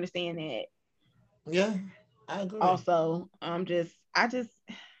definitely understand that. Yeah, I agree. Also, I just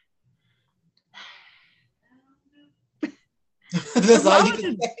That's all you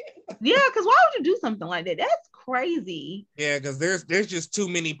can say. Yeah, because why would you do something like that? That's crazy. Yeah, because there's just too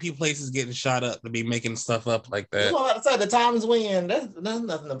many places getting shot up to be making stuff up like that. That's what I'm about to say. The times when there's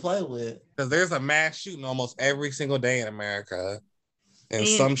nothing to play with. Because there's a mass shooting almost every single day in America, in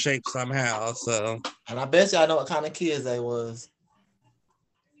some shape, somehow. So, and I bet y'all know what kind of kids they was.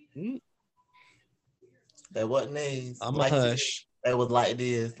 They wasn't these. I'm like a hush. They was like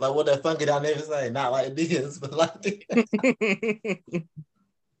this. Like what that funky down there say, not like this, but like this.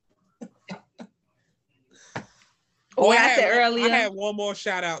 What I said earlier. I had one more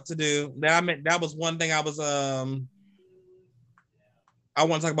shout out to do. That was one thing I was I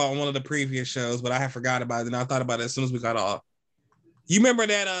want to talk about on one of the previous shows, but I had forgot about it, and I thought about it as soon as we got off. You remember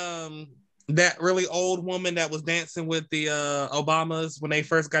that really old woman that was dancing with the Obamas when they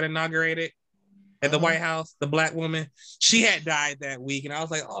first got inaugurated at the White House, the black woman? She had died that week, and I was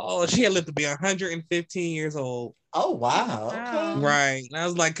like, oh, she had lived to be 115 years old. Oh, wow. Okay. Right. And I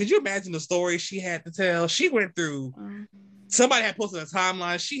was like, could you imagine the story she had to tell? She went through, somebody had posted a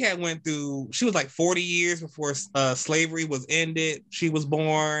timeline. She was like 40 years before slavery was ended. She was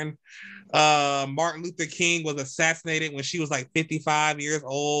born. Martin Luther King was assassinated when she was like 55 years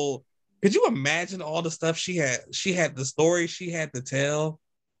old. Could you imagine all the stuff she had? She had the story she had to tell.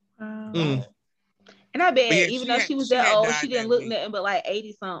 And I bet even though she was that old, she didn't look nothing but like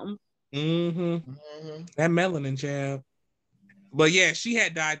 80 something. That melanin jab. But yeah, she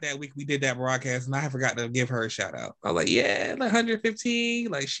had died that week. We did that broadcast, and I forgot to give her a shout out. I was like, yeah, like 115.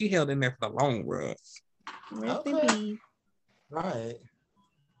 Like, she held in there for the long run. Okay. Right.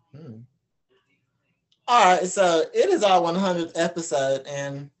 All right, so it is our 100th episode,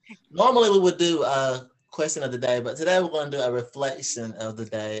 and normally we would do a question of the day, but today we're going to do a reflection of the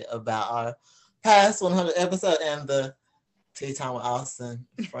day about our past 100 episode and the Tea Time with Austin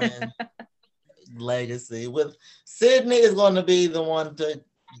friend legacy. With Sydney is going to be the one to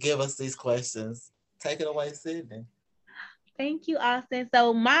give us these questions. Take it away, Sydney. Thank you, Austin.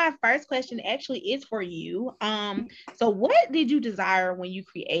 So my first question actually is for you. So what did you desire when you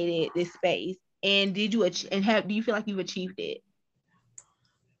created this space, and do you feel like you've achieved it?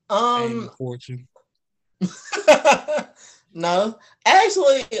 Fortune. No,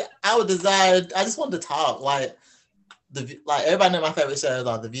 actually, I just wanted to talk. Like everybody know my favorite shows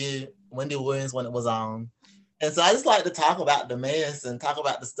are The View, Wendy Williams when it was on, and so I just like to talk about the mess and talk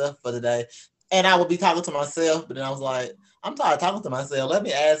about the stuff for the day. And I would be talking to myself, but then I was like, I'm tired of talking to myself. Let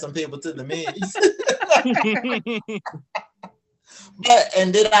me add some people to the mix.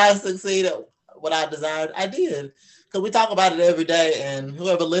 And did I succeed at what I desired? I did, because we talk about it every day, and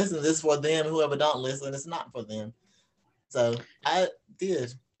whoever listens is for them. Whoever don't listen, it's not for them. So I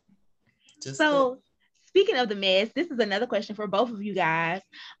did. Speaking of the mess, this is another question for both of you guys.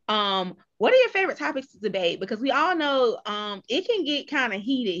 What are your favorite topics to debate? Because we all know it can get kind of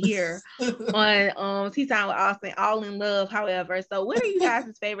heated here on Tea Time with Austin, all in love, however. So what are you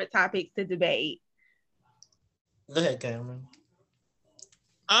guys' favorite topics to debate? Go ahead, Cameron.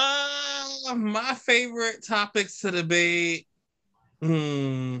 My favorite topics to debate,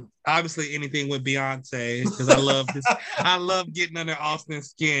 obviously anything with Beyonce, because I love this. I love getting under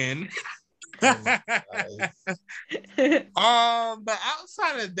Austin's skin. But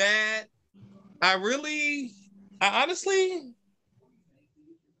outside of that, I honestly,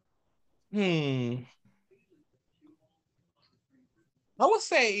 I would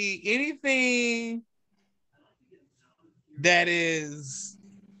say anything that is,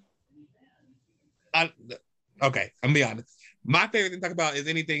 okay, I'm gonna be honest. My favorite thing to talk about is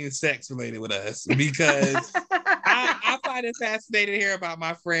anything sex related with us, because I find it fascinating to hear about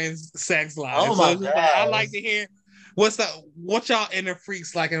my friends' sex lives. Oh my God. I like to hear what y'all inner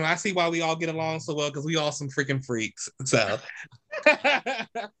freaks like, and I see why we all get along so well, because we all some freaking freaks. So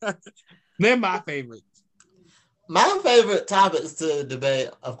They're my favorites. My favorite topics to debate,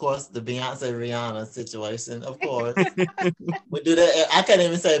 of course, the Beyonce Rihanna situation. Of course, we do that. I can't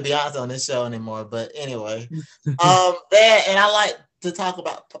even say Beyonce on this show anymore. But anyway, that, and I like to talk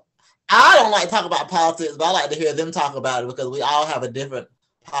about. I don't like to talk about politics, but I like to hear them talk about it because we all have a different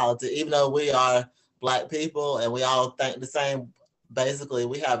politics. Even though we are Black people and we all think the same, basically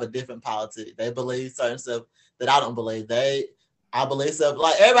we have a different politics. They believe certain stuff that I don't believe. I believe stuff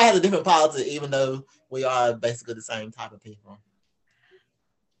like everybody has a different politics, even though we are basically the same type of people.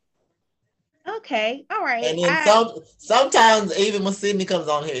 Okay, all right. And then sometimes even when Sydney comes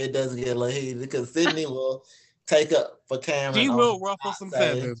on here, it doesn't get a little heated because Sydney will take up for Cameron. She will ruffle some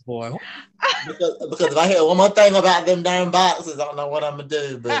feathers, boy. Because if I hear one more thing about them damn boxes, I don't know what I'm gonna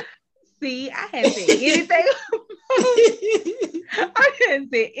do. But see, I hadn't said anything. I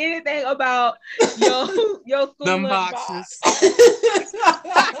didn't say anything about your school them boxes.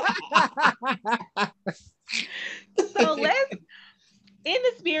 So let's, in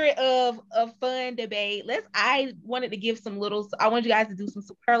the spirit of fun debate, I wanted to give I want you guys to do some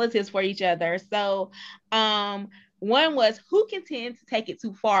superlatives for each other. So one was, who can tend to take it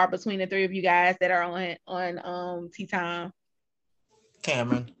too far between the three of you guys that are on Tea Time?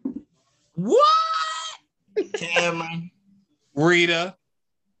 Cameron. What? Cameron. Rita.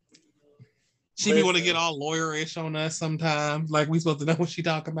 She be want to get all lawyerish on us sometimes. Like we supposed to know what she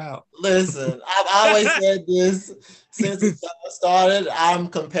talking about. Listen, I've always said this since the summer started. I'm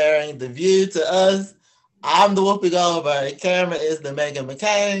comparing The View to us. I'm the Whoopi Goldberg. Cameron is the Meghan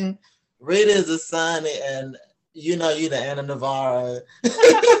McCain. Rita is the Sonny, and you the Anna Navarro.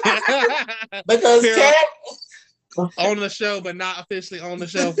 Because Cameron on the show, but not officially on the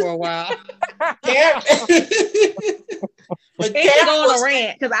show for a while. But Cameron go on a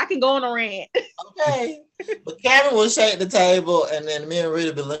rant, because I can go on a rant. Okay. But Cameron will shake the table, and then me and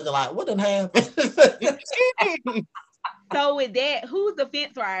Rita be looking like, what done happened? So with that, who's the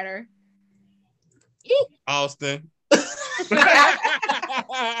fence rider? Austin.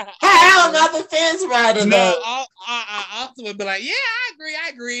 How not the fence rider? No, Austin would be like, yeah,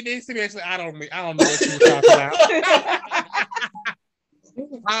 I agree. Then seriously, I don't know what you were talking about.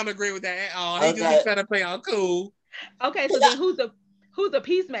 I don't agree with that at all. He just be trying to play on cool. Okay, so then who's the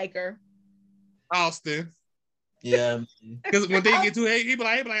peacemaker? Austin. Yeah. Because when they get too hate, he be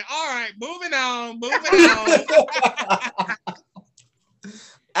like, all right, moving on.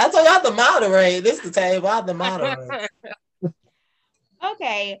 I told you I have to moderate. This is the table. I have to moderate.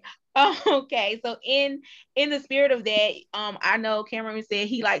 Okay. Okay. So in the spirit of that, I know Cameron said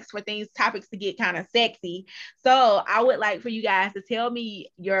he likes for topics to get kind of sexy. So I would like for you guys to tell me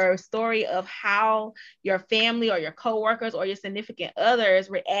your story of how your family or your coworkers or your significant others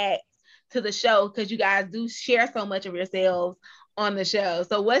react to the show, because you guys do share so much of yourselves on the show.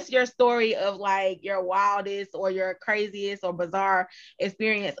 So what's your story of like your wildest or your craziest or bizarre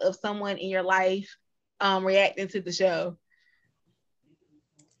experience of someone in your life reacting to the show?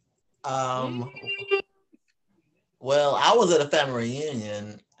 Well, I was at a family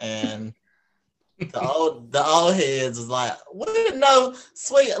reunion, and the old heads was like, we didn't know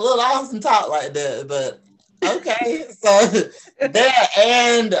sweet little Austin talk like that, but okay. So that,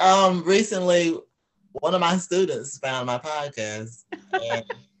 and recently one of my students found my podcast, and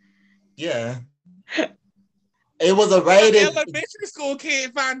yeah, it was a rated. Elementary school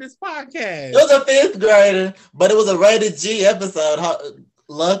can't find this podcast. It was a 5th grader, but it was a rated G episode.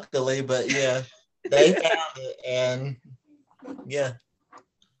 Luckily, but yeah, they found it, and yeah.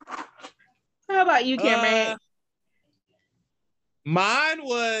 How about you, Cameron? Mine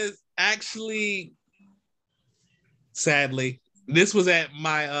was actually, sadly, this was at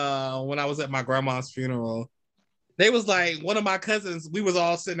my when I was at my grandma's funeral. They was like, one of my cousins, we was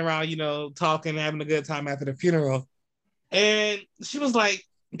all sitting around, talking, having a good time after the funeral, and she was like,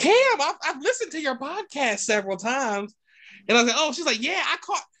 Cam, I've listened to your podcast several times. And I was like, oh, she's like, yeah,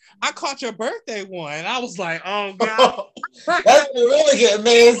 I caught your birthday one. And I was like, oh God. That's really getting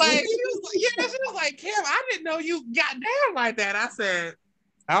messy. She was like, Cam, I didn't know you got down like that. I said,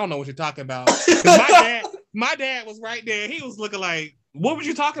 I don't know what you're talking about. My dad was right there. He was looking like, what were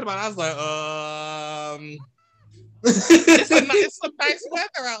you talking about? I was like, it's some nice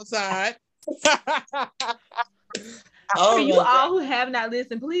weather outside. For you all who have not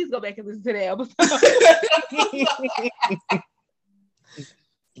listened, please go back and listen to the episode.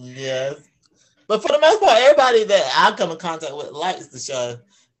 Yes. But for the most part, everybody that I come in contact with likes the show,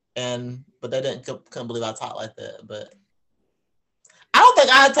 but they couldn't believe I talk like that. But I don't think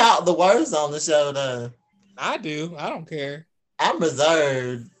I talk the worst on the show, though. I do. I don't care. I'm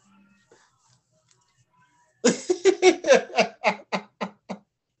reserved.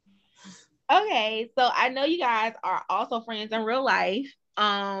 Okay, so I know you guys are also friends in real life,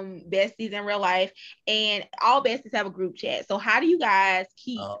 besties in real life, and all besties have a group chat. So how do you guys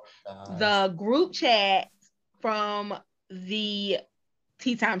keep the group chat from the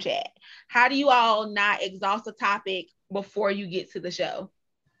tea time chat? How do you all not exhaust the topic before you get to the show?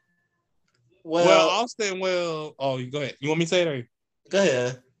 Well, Austin will. Oh, you go ahead. You want me to say it? Or... Go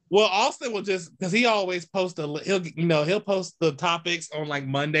ahead. Well, Austin will just because he always post he'll post the topics on like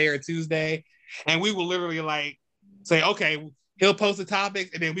Monday or Tuesday, and we will literally like say, okay, he'll post the topics,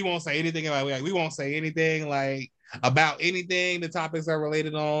 and then we won't say anything about we won't say anything like about anything the topics are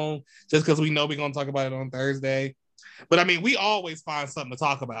related on, just because we know we're gonna talk about it on Thursday. But I mean, we always find something to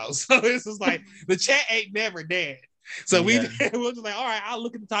talk about, so it's just like the chat ain't never dead. So we'll just like, all right, I'll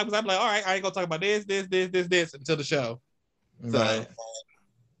look at the topics. I'm like, all right, I ain't gonna talk about this until the show. Right. So,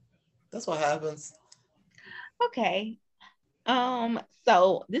 that's what happens. Okay.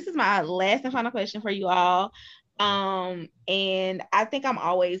 So this is my last and final question for you all. And I think I'm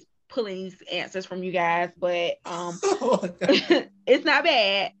always pulling these answers from you guys, but it's not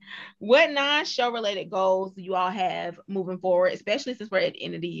bad. What non-show related goals do you all have moving forward, especially since we're at the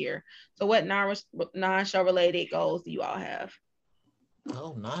end of the year? So what non-show related goals do you all have?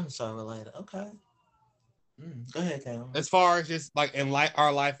 Oh, non-show related. Okay. Go ahead, Cam. As far as just like in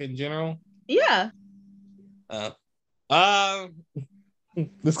our life in general? Yeah.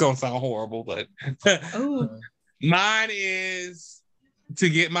 This gonna sound horrible, but mine is to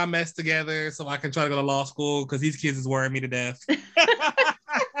get my mess together so I can try to go to law school because these kids is worrying me to death.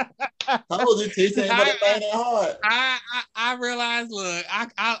 I realize, look,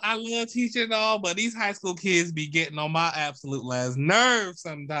 I love teaching and all, but these high school kids be getting on my absolute last nerve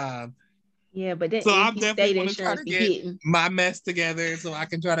sometimes. Yeah, but that so I'm definitely going to try to get my mess together so I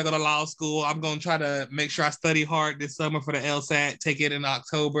can try to go to law school. I'm going to try to make sure I study hard this summer for the LSAT, take it in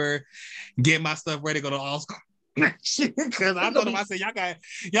October, get my stuff ready to go to law school. Because I told them, I said, y'all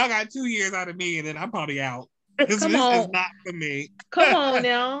got 2 years out of me, and then I'm probably out. This is not for me. Come on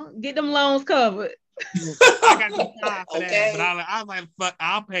now, get them loans covered. I got some time for that, but I'm like, fuck,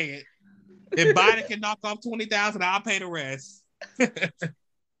 I'll pay it. If Biden can knock off $20,000, I'll pay the rest.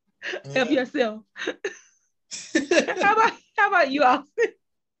 Help yourself. How about you, Austin?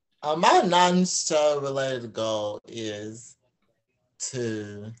 My non-show related goal is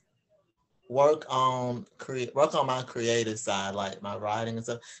to work on my creative side, like my writing and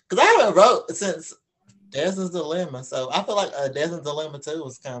stuff. Because I haven't wrote since Desmond's Dilemma, so I feel like Desmond's Dilemma 2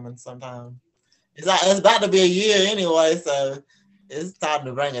 was coming sometime. It's about to be a year anyway, so it's time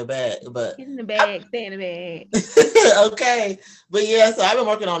to bring it back. But get in the bag, stay in the bag. Okay, but yeah, so I've been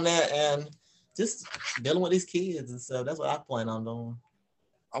working on that and just dealing with these kids and stuff. That's what I plan on doing.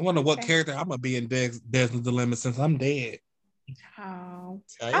 I wonder what character I'm gonna be in Desmond's Dilemma since I'm dead. Oh,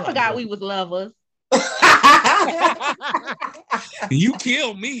 I forgot we was lovers. You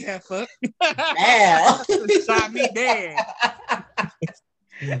killed me, heifer. Shot me dead.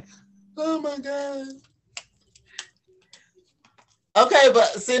 Oh my god. Okay, but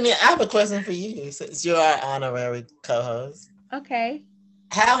Sydney, I have a question for you since you're our honorary co-host. Okay.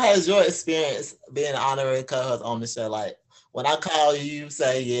 How has your experience being an honorary co-host on the show? Like when I call you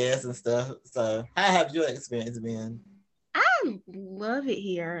say yes and stuff. So how have your experience been? I love it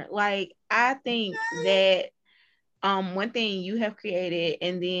here. Like I think that one thing you have created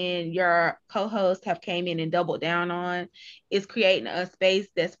and then your co-hosts have came in and doubled down on is creating a space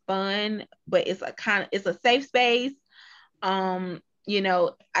that's fun, but it's a safe space. You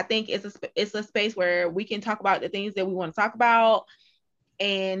know, I think it's a space where we can talk about the things that we want to talk about,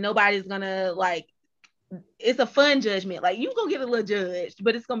 and nobody's gonna like. It's a fun judgment. Like you gonna get a little judged,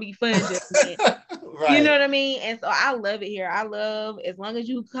 but it's gonna be fun judgment. Right. You know what I mean? And so I love it here. I love as long as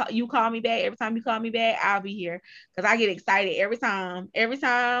you call me back. Every time you call me back, I'll be here because I get excited every time. Every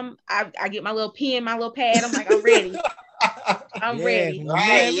time I get my little pen, my little pad, I'm like, I'm ready. I'm ready.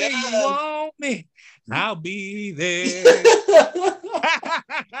 Whenever you want me, I'll be there.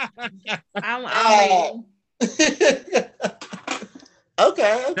 I'm ready.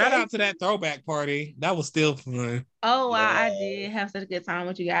 Okay. Shout out to that throwback party. That was still fun. Oh, wow. I did have such a good time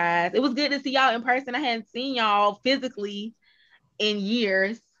with you guys. It was good to see y'all in person. I hadn't seen y'all physically in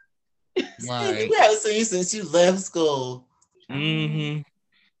years. Right. We haven't seen you since you left school. Mm-hmm.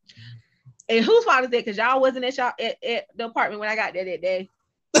 And whose fault is that? Because y'all wasn't at the apartment when I got there that day.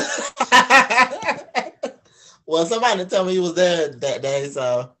 Well, somebody told me you was there that day,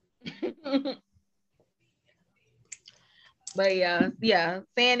 so. But yeah,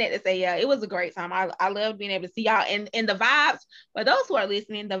 saying that to say, yeah, it was a great time. I loved being able to see y'all and the vibes. For those who are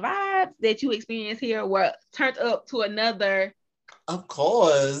listening, the vibes that you experienced here were turned up to another. Of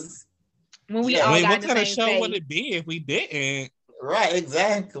course. when we Yeah. all I mean, got what in the kind of same show would space. it be if we didn't? Right,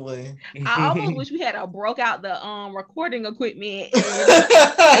 exactly. I almost wish we had broke out the recording equipment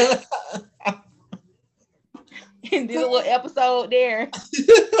and did a little episode there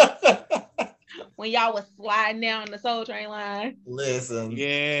when y'all was sliding down the Soul Train line. Listen.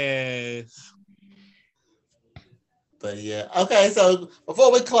 Yes. But yeah. Okay, so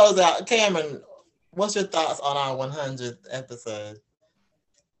before we close out, Cameron, what's your thoughts on our 100th episode?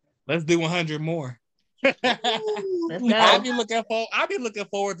 Let's do 100 more. Let's go. I'll be looking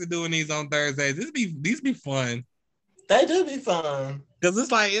forward to doing these on Thursdays. These be fun. They do be fun. Cause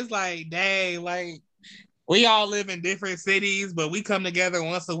it's like, dang, like we all live in different cities, but we come together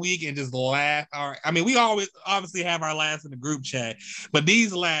once a week and just laugh. We always obviously have our laughs in the group chat, but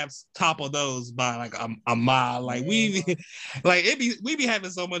these laughs topple those by like a mile. Like we be having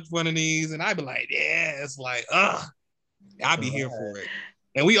so much fun in these, and I'd be like, yeah, it's like, I'd be here for it.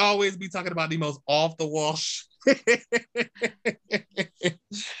 And we always be talking about the most off the wall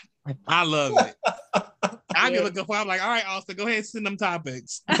I love it. I be looking for. I'm like, all right, Austin, go ahead and send them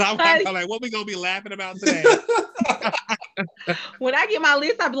topics. So I'm like, what we gonna be laughing about today? When I get my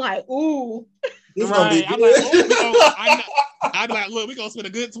list, I be like, ooh. Right. I'm like, I be like, look, we gonna spend a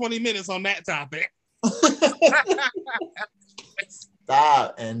good 20 minutes on that topic.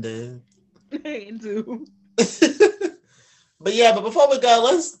 Stop, Andy. Do. But before we go,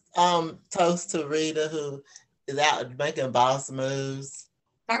 let's toast to Rita, who is out making boss moves.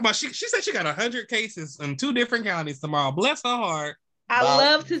 Talk about she said she got 100 cases in 2 different counties tomorrow. Bless her heart. I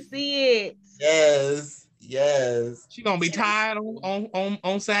love to see it. Yes. She gonna be tired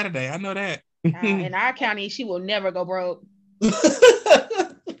on Saturday. I know that. In our county, she will never go broke. Either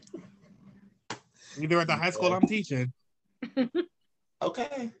at the high school I'm teaching.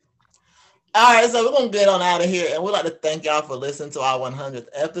 Okay. All right, so we're gonna get on out of here, and we'd like to thank y'all for listening to our 100th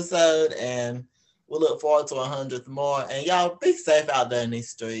episode, and we look forward to 100th more. And y'all be safe out there in these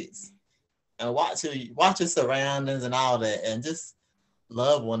streets, and watch your surroundings and all that, and just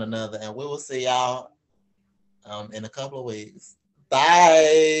love one another. And we will see y'all in a couple of weeks.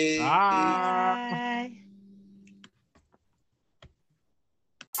 Bye. Bye.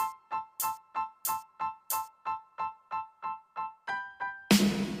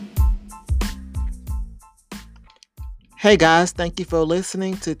 Hey guys, thank you for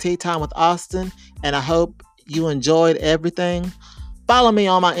listening to Tea Time with Austin, and I hope you enjoyed everything. Follow me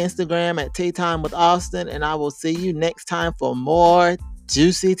on my Instagram at Tea Time with Austin, and I will see you next time for more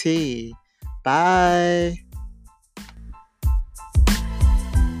juicy tea. Bye.